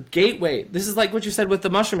 this is a gateway. This is like what you said with the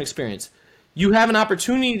mushroom experience. You have an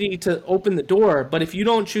opportunity to open the door, but if you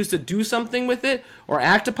don't choose to do something with it or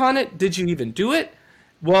act upon it, did you even do it?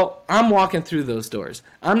 Well, I'm walking through those doors.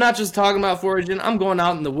 I'm not just talking about foraging. I'm going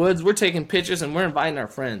out in the woods. We're taking pictures and we're inviting our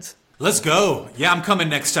friends. Let's go. Yeah, I'm coming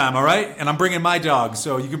next time, all right? And I'm bringing my dog,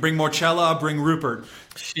 so you can bring Morcella, I'll bring Rupert.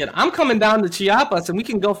 Shit, I'm coming down to Chiapas, and we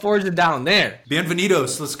can go foraging down there.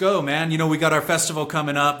 Bienvenidos. Let's go, man. You know, we got our festival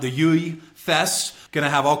coming up, the Yui Fest. Going to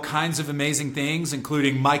have all kinds of amazing things,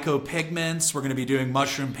 including mycopigments. We're going to be doing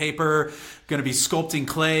mushroom paper. Going to be sculpting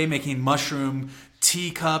clay, making mushroom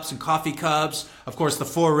teacups and coffee cups. Of course, the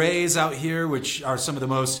forays out here, which are some of the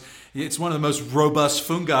most... It's one of the most robust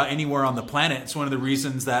fungi anywhere on the planet. It's one of the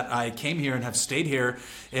reasons that I came here and have stayed here.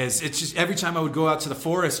 Is it's just every time I would go out to the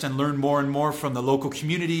forest and learn more and more from the local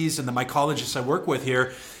communities and the mycologists I work with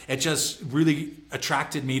here, it just really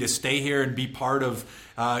attracted me to stay here and be part of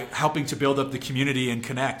helping to build up the community and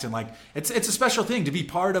connect. And like it's a special thing to be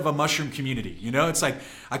part of a mushroom community. You know, it's like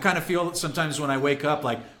I kind of feel sometimes when I wake up,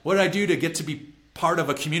 like what did I do to get to be part of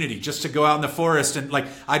a community, just to go out in the forest? And like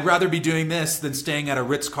I'd rather be doing this than staying at a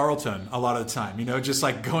Ritz-Carlton a lot of the time, you know, just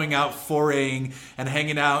like going out foraying and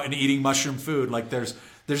hanging out and eating mushroom food. Like there's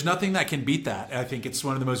nothing that can beat that. I think it's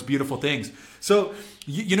one of the most beautiful things. So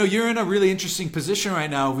you know, you're in a really interesting position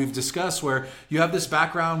right now, we've discussed, where you have this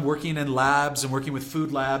background working in labs and working with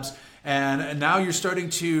food labs. And now you're starting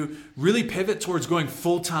to really pivot towards going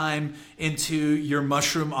full-time into your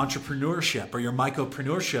mushroom entrepreneurship or your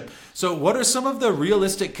mycopreneurship. So what are some of the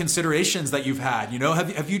realistic considerations that you've had? You know,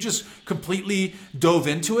 have you just completely dove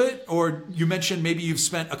into it? Or you mentioned maybe you've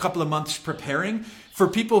spent a couple of months preparing. For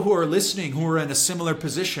people who are listening, who are in a similar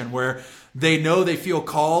position where they know they feel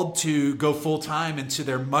called to go full-time into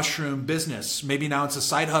their mushroom business. Maybe now it's a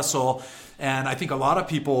side hustle. And I think a lot of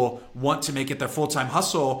people want to make it their full-time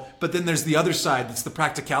hustle, but then there's the other side. That's the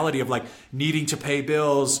practicality of like needing to pay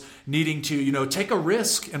bills, needing to, you know, take a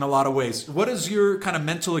risk in a lot of ways. What has your kind of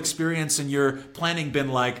mental experience and your planning been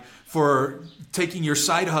like for taking your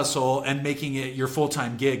side hustle and making it your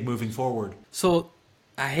full-time gig moving forward? So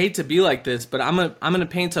I hate to be like this, but I'm gonna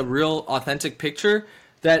paint a real authentic picture.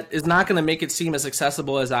 that is not going to make it seem as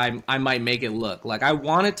accessible as I might make it look. Like, I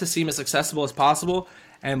want it to seem as accessible as possible,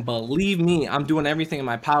 and believe me, I'm doing everything in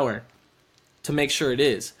my power to make sure it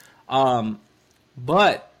is.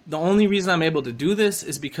 But the only reason I'm able to do this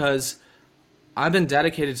is because I've been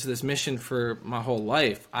dedicated to this mission for my whole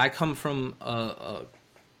life. I come from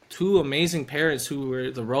two amazing parents who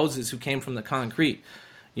were the Roses, who came from the concrete.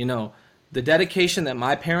 You know, the dedication that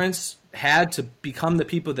my parents had to become the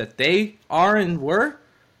people that they are and were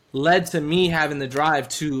led to me having the drive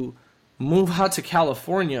to move out to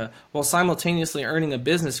California while simultaneously earning a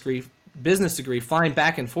business degree, flying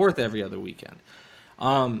back and forth every other weekend.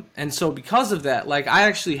 And so because of that, like, I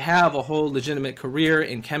actually have a whole legitimate career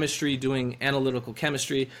in chemistry, doing analytical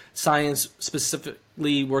chemistry, science,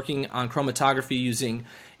 specifically working on chromatography using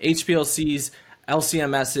HPLCs,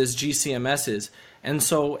 LCMSs, GCMSs. And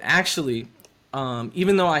so actually,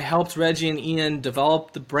 even though I helped Reggie and Ian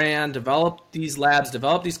develop the brand, develop these labs,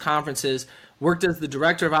 develop these conferences, worked as the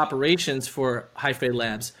director of operations for Hyphae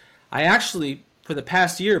Labs, I actually, for the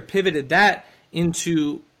past year, pivoted that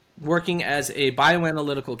into working as a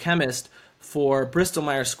bioanalytical chemist for Bristol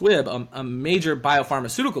Myers Squibb, a major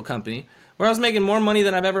biopharmaceutical company, where I was making more money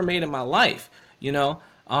than I've ever made in my life, you know?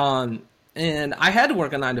 And I had to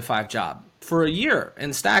work a 9-to-5 job for a year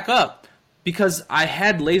and stack up because I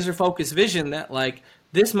had laser focused vision that, like,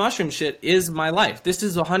 this mushroom shit is my life. This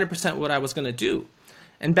is 100% what I was going to do.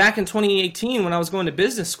 And back in 2018, when I was going to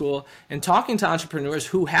business school and talking to entrepreneurs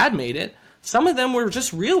who had made it, some of them were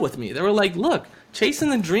just real with me. They were like, look, chasing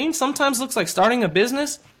the dream sometimes looks like starting a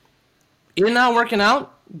business, you're not working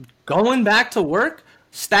out, going back to work,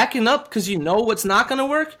 stacking up because you know what's not going to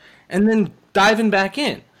work, and then diving back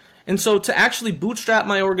in. And so to actually bootstrap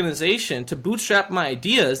my organization, to bootstrap my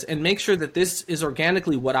ideas and make sure that this is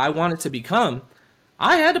organically what I want it to become,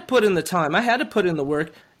 I had to put in the time, I had to put in the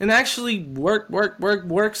work and actually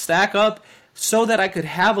work, stack up so that I could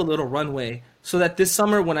have a little runway, so that this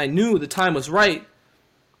summer when I knew the time was right,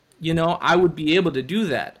 you know, I would be able to do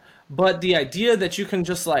that. But the idea that you can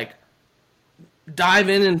just, like, dive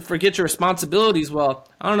in and forget your responsibilities, well,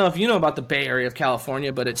 I don't know if you know about the Bay Area of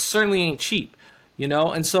California, but it certainly ain't cheap, you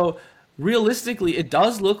know? And so realistically, it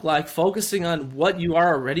does look like focusing on what you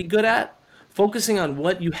are already good at, focusing on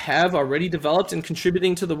what you have already developed and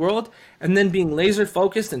contributing to the world, and then being laser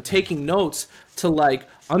focused and taking notes to, like,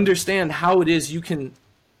 understand how it is you can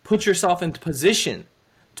put yourself into position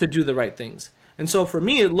to do the right things. And so for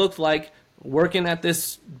me, it looked like working at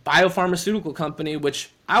this biopharmaceutical company, which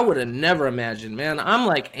I would have never imagined, man. I'm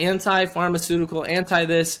like anti-pharmaceutical,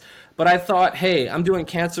 anti-this, but I thought, hey, I'm doing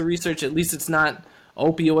cancer research. At least it's not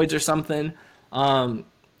opioids or something.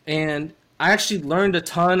 And I actually learned a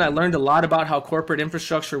ton. I learned a lot about how corporate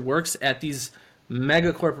infrastructure works at these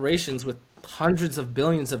mega corporations with hundreds of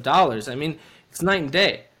billions of dollars. I mean, it's night and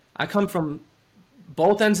day. I come from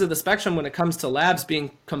both ends of the spectrum when it comes to labs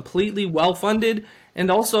being completely well-funded and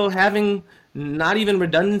also having not even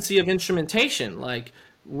redundancy of instrumentation. Like,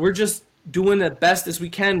 we're just doing the best as we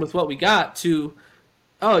can with what we got to,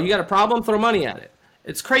 oh, you got a problem? Throw money at it.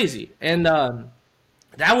 It's crazy. And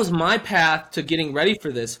that was my path to getting ready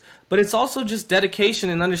for this. But it's also just dedication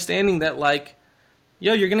and understanding that, like,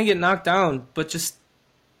 yo, you're going to get knocked down, but just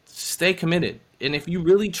stay committed. And if you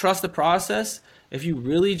really trust the process, if you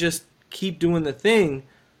really just keep doing the thing,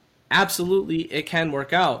 absolutely it can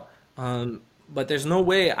work out. But there's no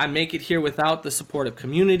way I make it here without the support of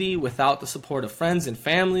community, without the support of friends and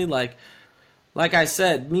family. Like I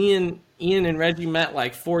said, me and Ian and Reggie met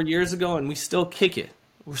like 4 years ago, and we still kick it.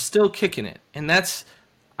 We're still kicking it. And that's,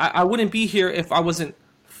 I wouldn't be here if I wasn't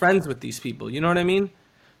friends with these people. You know what I mean?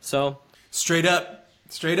 So straight up.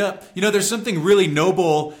 You know, there's something really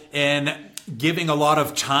noble in giving a lot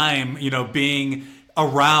of time, you know, being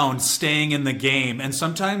around, staying in the game. And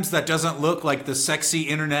sometimes that doesn't look like the sexy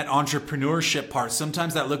internet entrepreneurship part.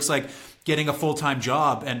 Sometimes that looks like getting a full-time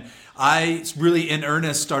job. And I really in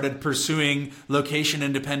earnest started pursuing location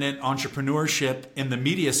independent entrepreneurship in the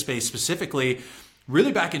media space specifically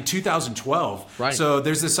really back in 2012. Right. So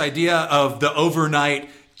there's this idea of the overnight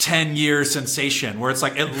 10-year sensation where it's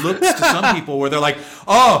like, it looks to some people where they're like,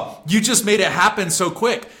 oh, you just made it happen so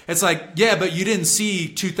quick. It's like, yeah, but you didn't see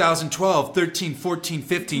 2012, 13, 14,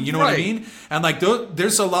 15, you know what I mean? And like,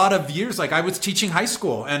 there's a lot of years, like I was teaching high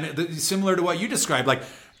school and similar to what you described, like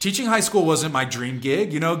teaching high school wasn't my dream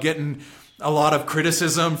gig, you know, getting a lot of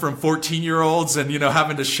criticism from 14-year-olds and,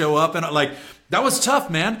 having to show up and like, that was tough,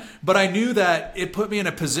 man. But I knew that it put me in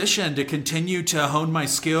a position to continue to hone my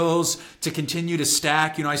skills, to continue to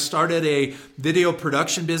stack. I started a video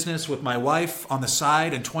production business with my wife on the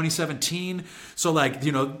side in 2017. So like,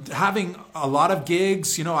 having a lot of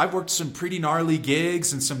gigs, I've worked some pretty gnarly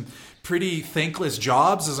gigs and some pretty thankless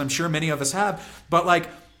jobs, as I'm sure many of us have. But like,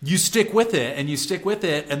 you stick with it and you stick with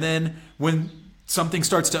it. And then when something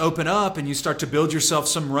starts to open up and you start to build yourself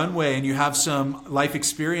some runway and you have some life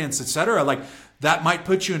experience, etc., like that might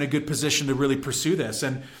put you in a good position to really pursue this.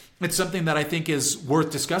 And it's something that I think is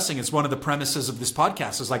worth discussing. It's one of the premises of this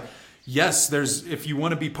podcast is like, yes, if you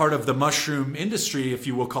want to be part of the mushroom industry, if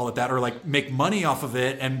you will call it that, or like make money off of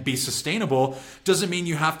it and be sustainable, doesn't mean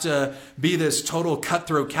you have to be this total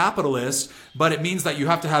cutthroat capitalist, but it means that you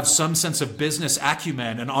have to have some sense of business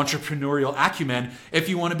acumen and entrepreneurial acumen if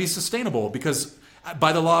you want to be sustainable. Because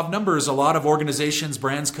by the law of numbers, a lot of organizations,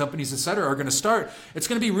 brands, companies, etc., are going to start. It's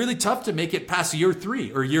going to be really tough to make it past year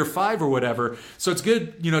 3 or year 5 or whatever. So it's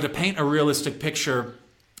good, to paint a realistic picture.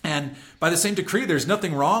 And by the same decree, there's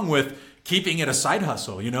nothing wrong with keeping it a side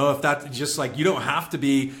hustle. If that's just like, you don't have to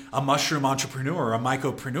be a mushroom entrepreneur or a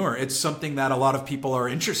mycopreneur. It's something that a lot of people are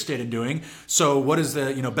interested in doing. So what is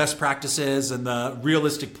the, best practices and the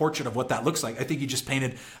realistic portrait of what that looks like? I think you just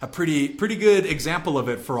painted a pretty good example of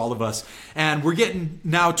it for all of us. And we're getting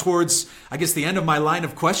now towards, I guess, the end of my line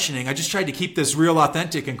of questioning. I just tried to keep this real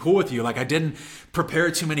authentic and cool with you. Like I didn't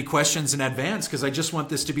prepare too many questions in advance because I just want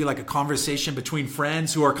this to be like a conversation between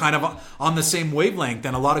friends who are kind of on the same wavelength,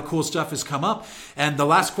 and a lot of cool stuff has come up. And the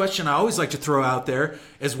last question I always like to throw out there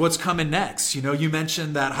is what's coming next. You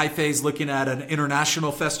mentioned that Hyphae is looking at an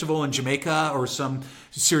international festival in Jamaica or some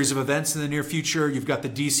series of events in the near future. You've got the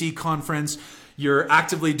DC conference. You're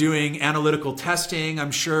actively doing analytical testing.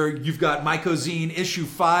 I'm sure you've got Mycozine issue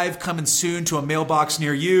 5 coming soon to a mailbox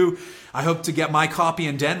near you. I hope to get my copy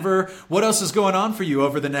in Denver. What else is going on for you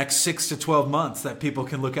over the next 6 to 12 months that people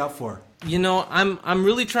can look out for? I'm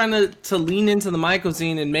really trying to lean into the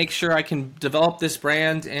Mycozine and make sure I can develop this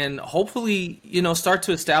brand and hopefully, start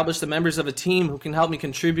to establish the members of a team who can help me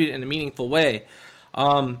contribute in a meaningful way.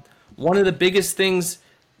 One of the biggest things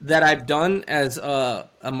that I've done as a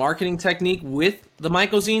marketing technique with the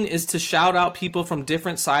Mycozine is to shout out people from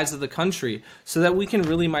different sides of the country so that we can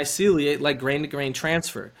really myceliate like grain-to-grain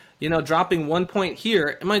transfer. Dropping 1 point here,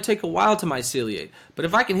 it might take a while to myceliate. But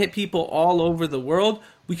if I can hit people all over the world,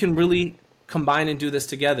 we can really combine and do this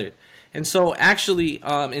together. And so actually,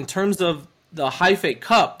 in terms of the Hyphae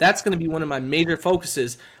Cup, that's going to be one of my major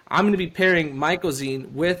focuses. I'm going to be pairing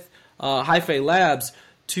Mycozine with Hyphae Labs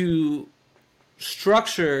to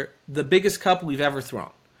structure the biggest cup we've ever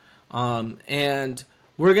thrown. And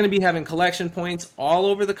we're going to be having collection points all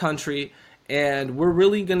over the country. And we're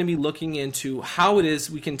really going to be looking into how it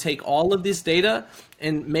is we can take all of this data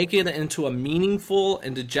and make it into a meaningful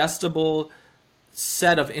and digestible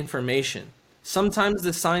set of information. Sometimes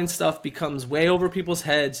the science stuff becomes way over people's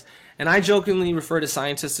heads, and I jokingly refer to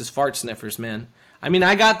scientists as fart sniffers, man. I mean,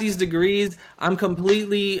 I got these degrees. I'm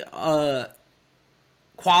completely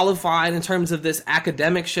qualified in terms of this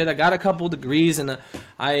academic shit. I got a couple degrees, and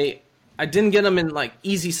I didn't get them in like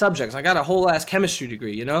easy subjects. I got a whole ass chemistry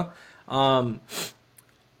degree,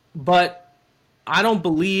 but I don't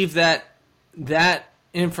believe that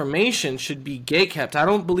information should be gatekept. I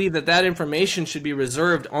don't believe that information should be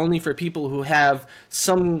reserved only for people who have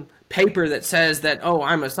some paper that says that, oh,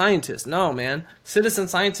 I'm a scientist. No, man. Citizen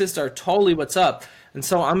scientists are totally what's up. And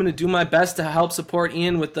so I'm going to do my best to help support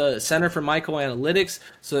Ian with the Center for Mycoanalytics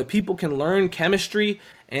so that people can learn chemistry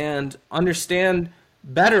and understand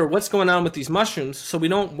better what's going on with these mushrooms so we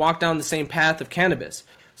don't walk down the same path of cannabis.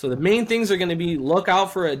 So the main things are going to be look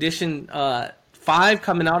out for edition 5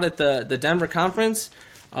 coming out at the Denver conference.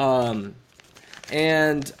 And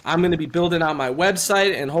I'm going to be building out my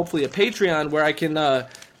website and hopefully a Patreon where I can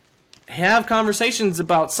have conversations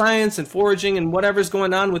about science and foraging and whatever's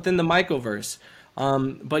going on within the mycoverse.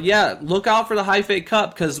 But yeah, look out for the Hyphae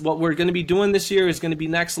Cup because what we're going to be doing this year is going to be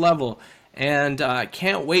next level. And I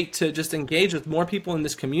can't wait to just engage with more people in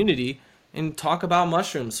this community and talk about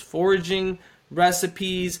mushrooms, foraging,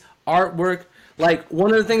 recipes, artwork. Like,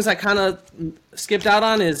 one of the things I kind of skipped out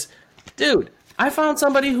on is, dude, I found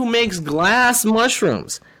somebody who makes glass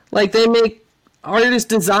mushrooms. Like, they make artist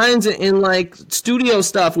designs in like studio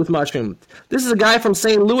stuff with mushrooms. This is a guy from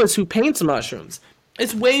St. Louis who paints mushrooms.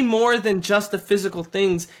 It's way more than just the physical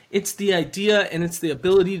things. It's the idea and it's the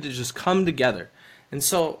ability to just come together. And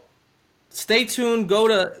so stay tuned. Go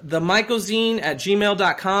to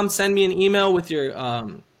themycozine@gmail.com. Send me an email with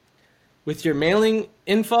your mailing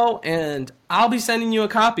info, and I'll be sending you a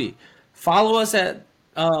copy. Follow us at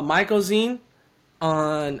Mycozine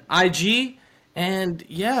on IG. And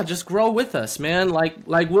yeah, just grow with us, man. Like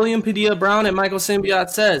William Padilla Brown at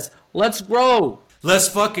Mycosymbiote says, let's grow. Let's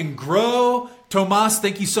fucking grow. Tomas,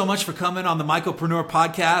 thank you so much for coming on the Mycopreneur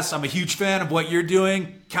podcast. I'm a huge fan of what you're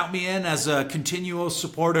doing. Count me in as a continual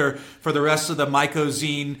supporter for the rest of the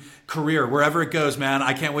Mycozine career, wherever it goes, man.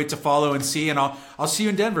 I can't wait to follow and see, and I'll see you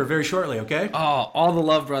in Denver very shortly, okay? Oh, all the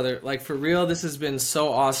love, brother. Like, for real, this has been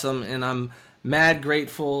so awesome, and I'm mad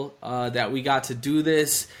grateful that we got to do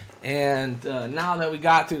this. And now that we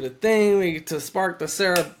got through the thing, we get to spark the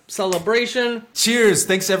celebration. Cheers.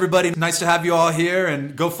 Thanks, everybody. Nice to have you all here.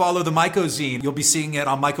 And go follow the Mycozine. You'll be seeing it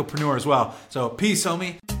on Mycopreneur as well. So peace,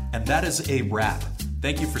 homie. And that is a wrap.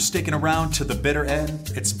 Thank you for sticking around to the bitter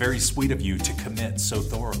end. It's very sweet of you to commit so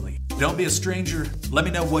thoroughly. Don't be a stranger. Let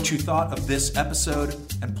me know what you thought of this episode.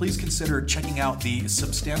 And please consider checking out the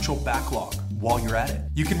substantial backlog while you're at it.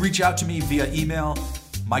 You can reach out to me via email,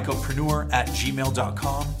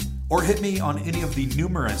 mycopreneur@gmail.com. or hit me on any of the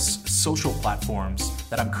numerous social platforms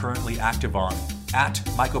that I'm currently active on. At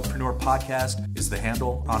Mycopreneur Podcast is the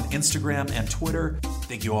handle on Instagram and Twitter.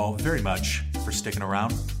 Thank you all very much for sticking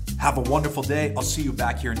around. Have a wonderful day. I'll see you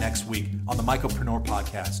back here next week on the Mycopreneur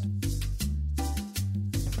Podcast.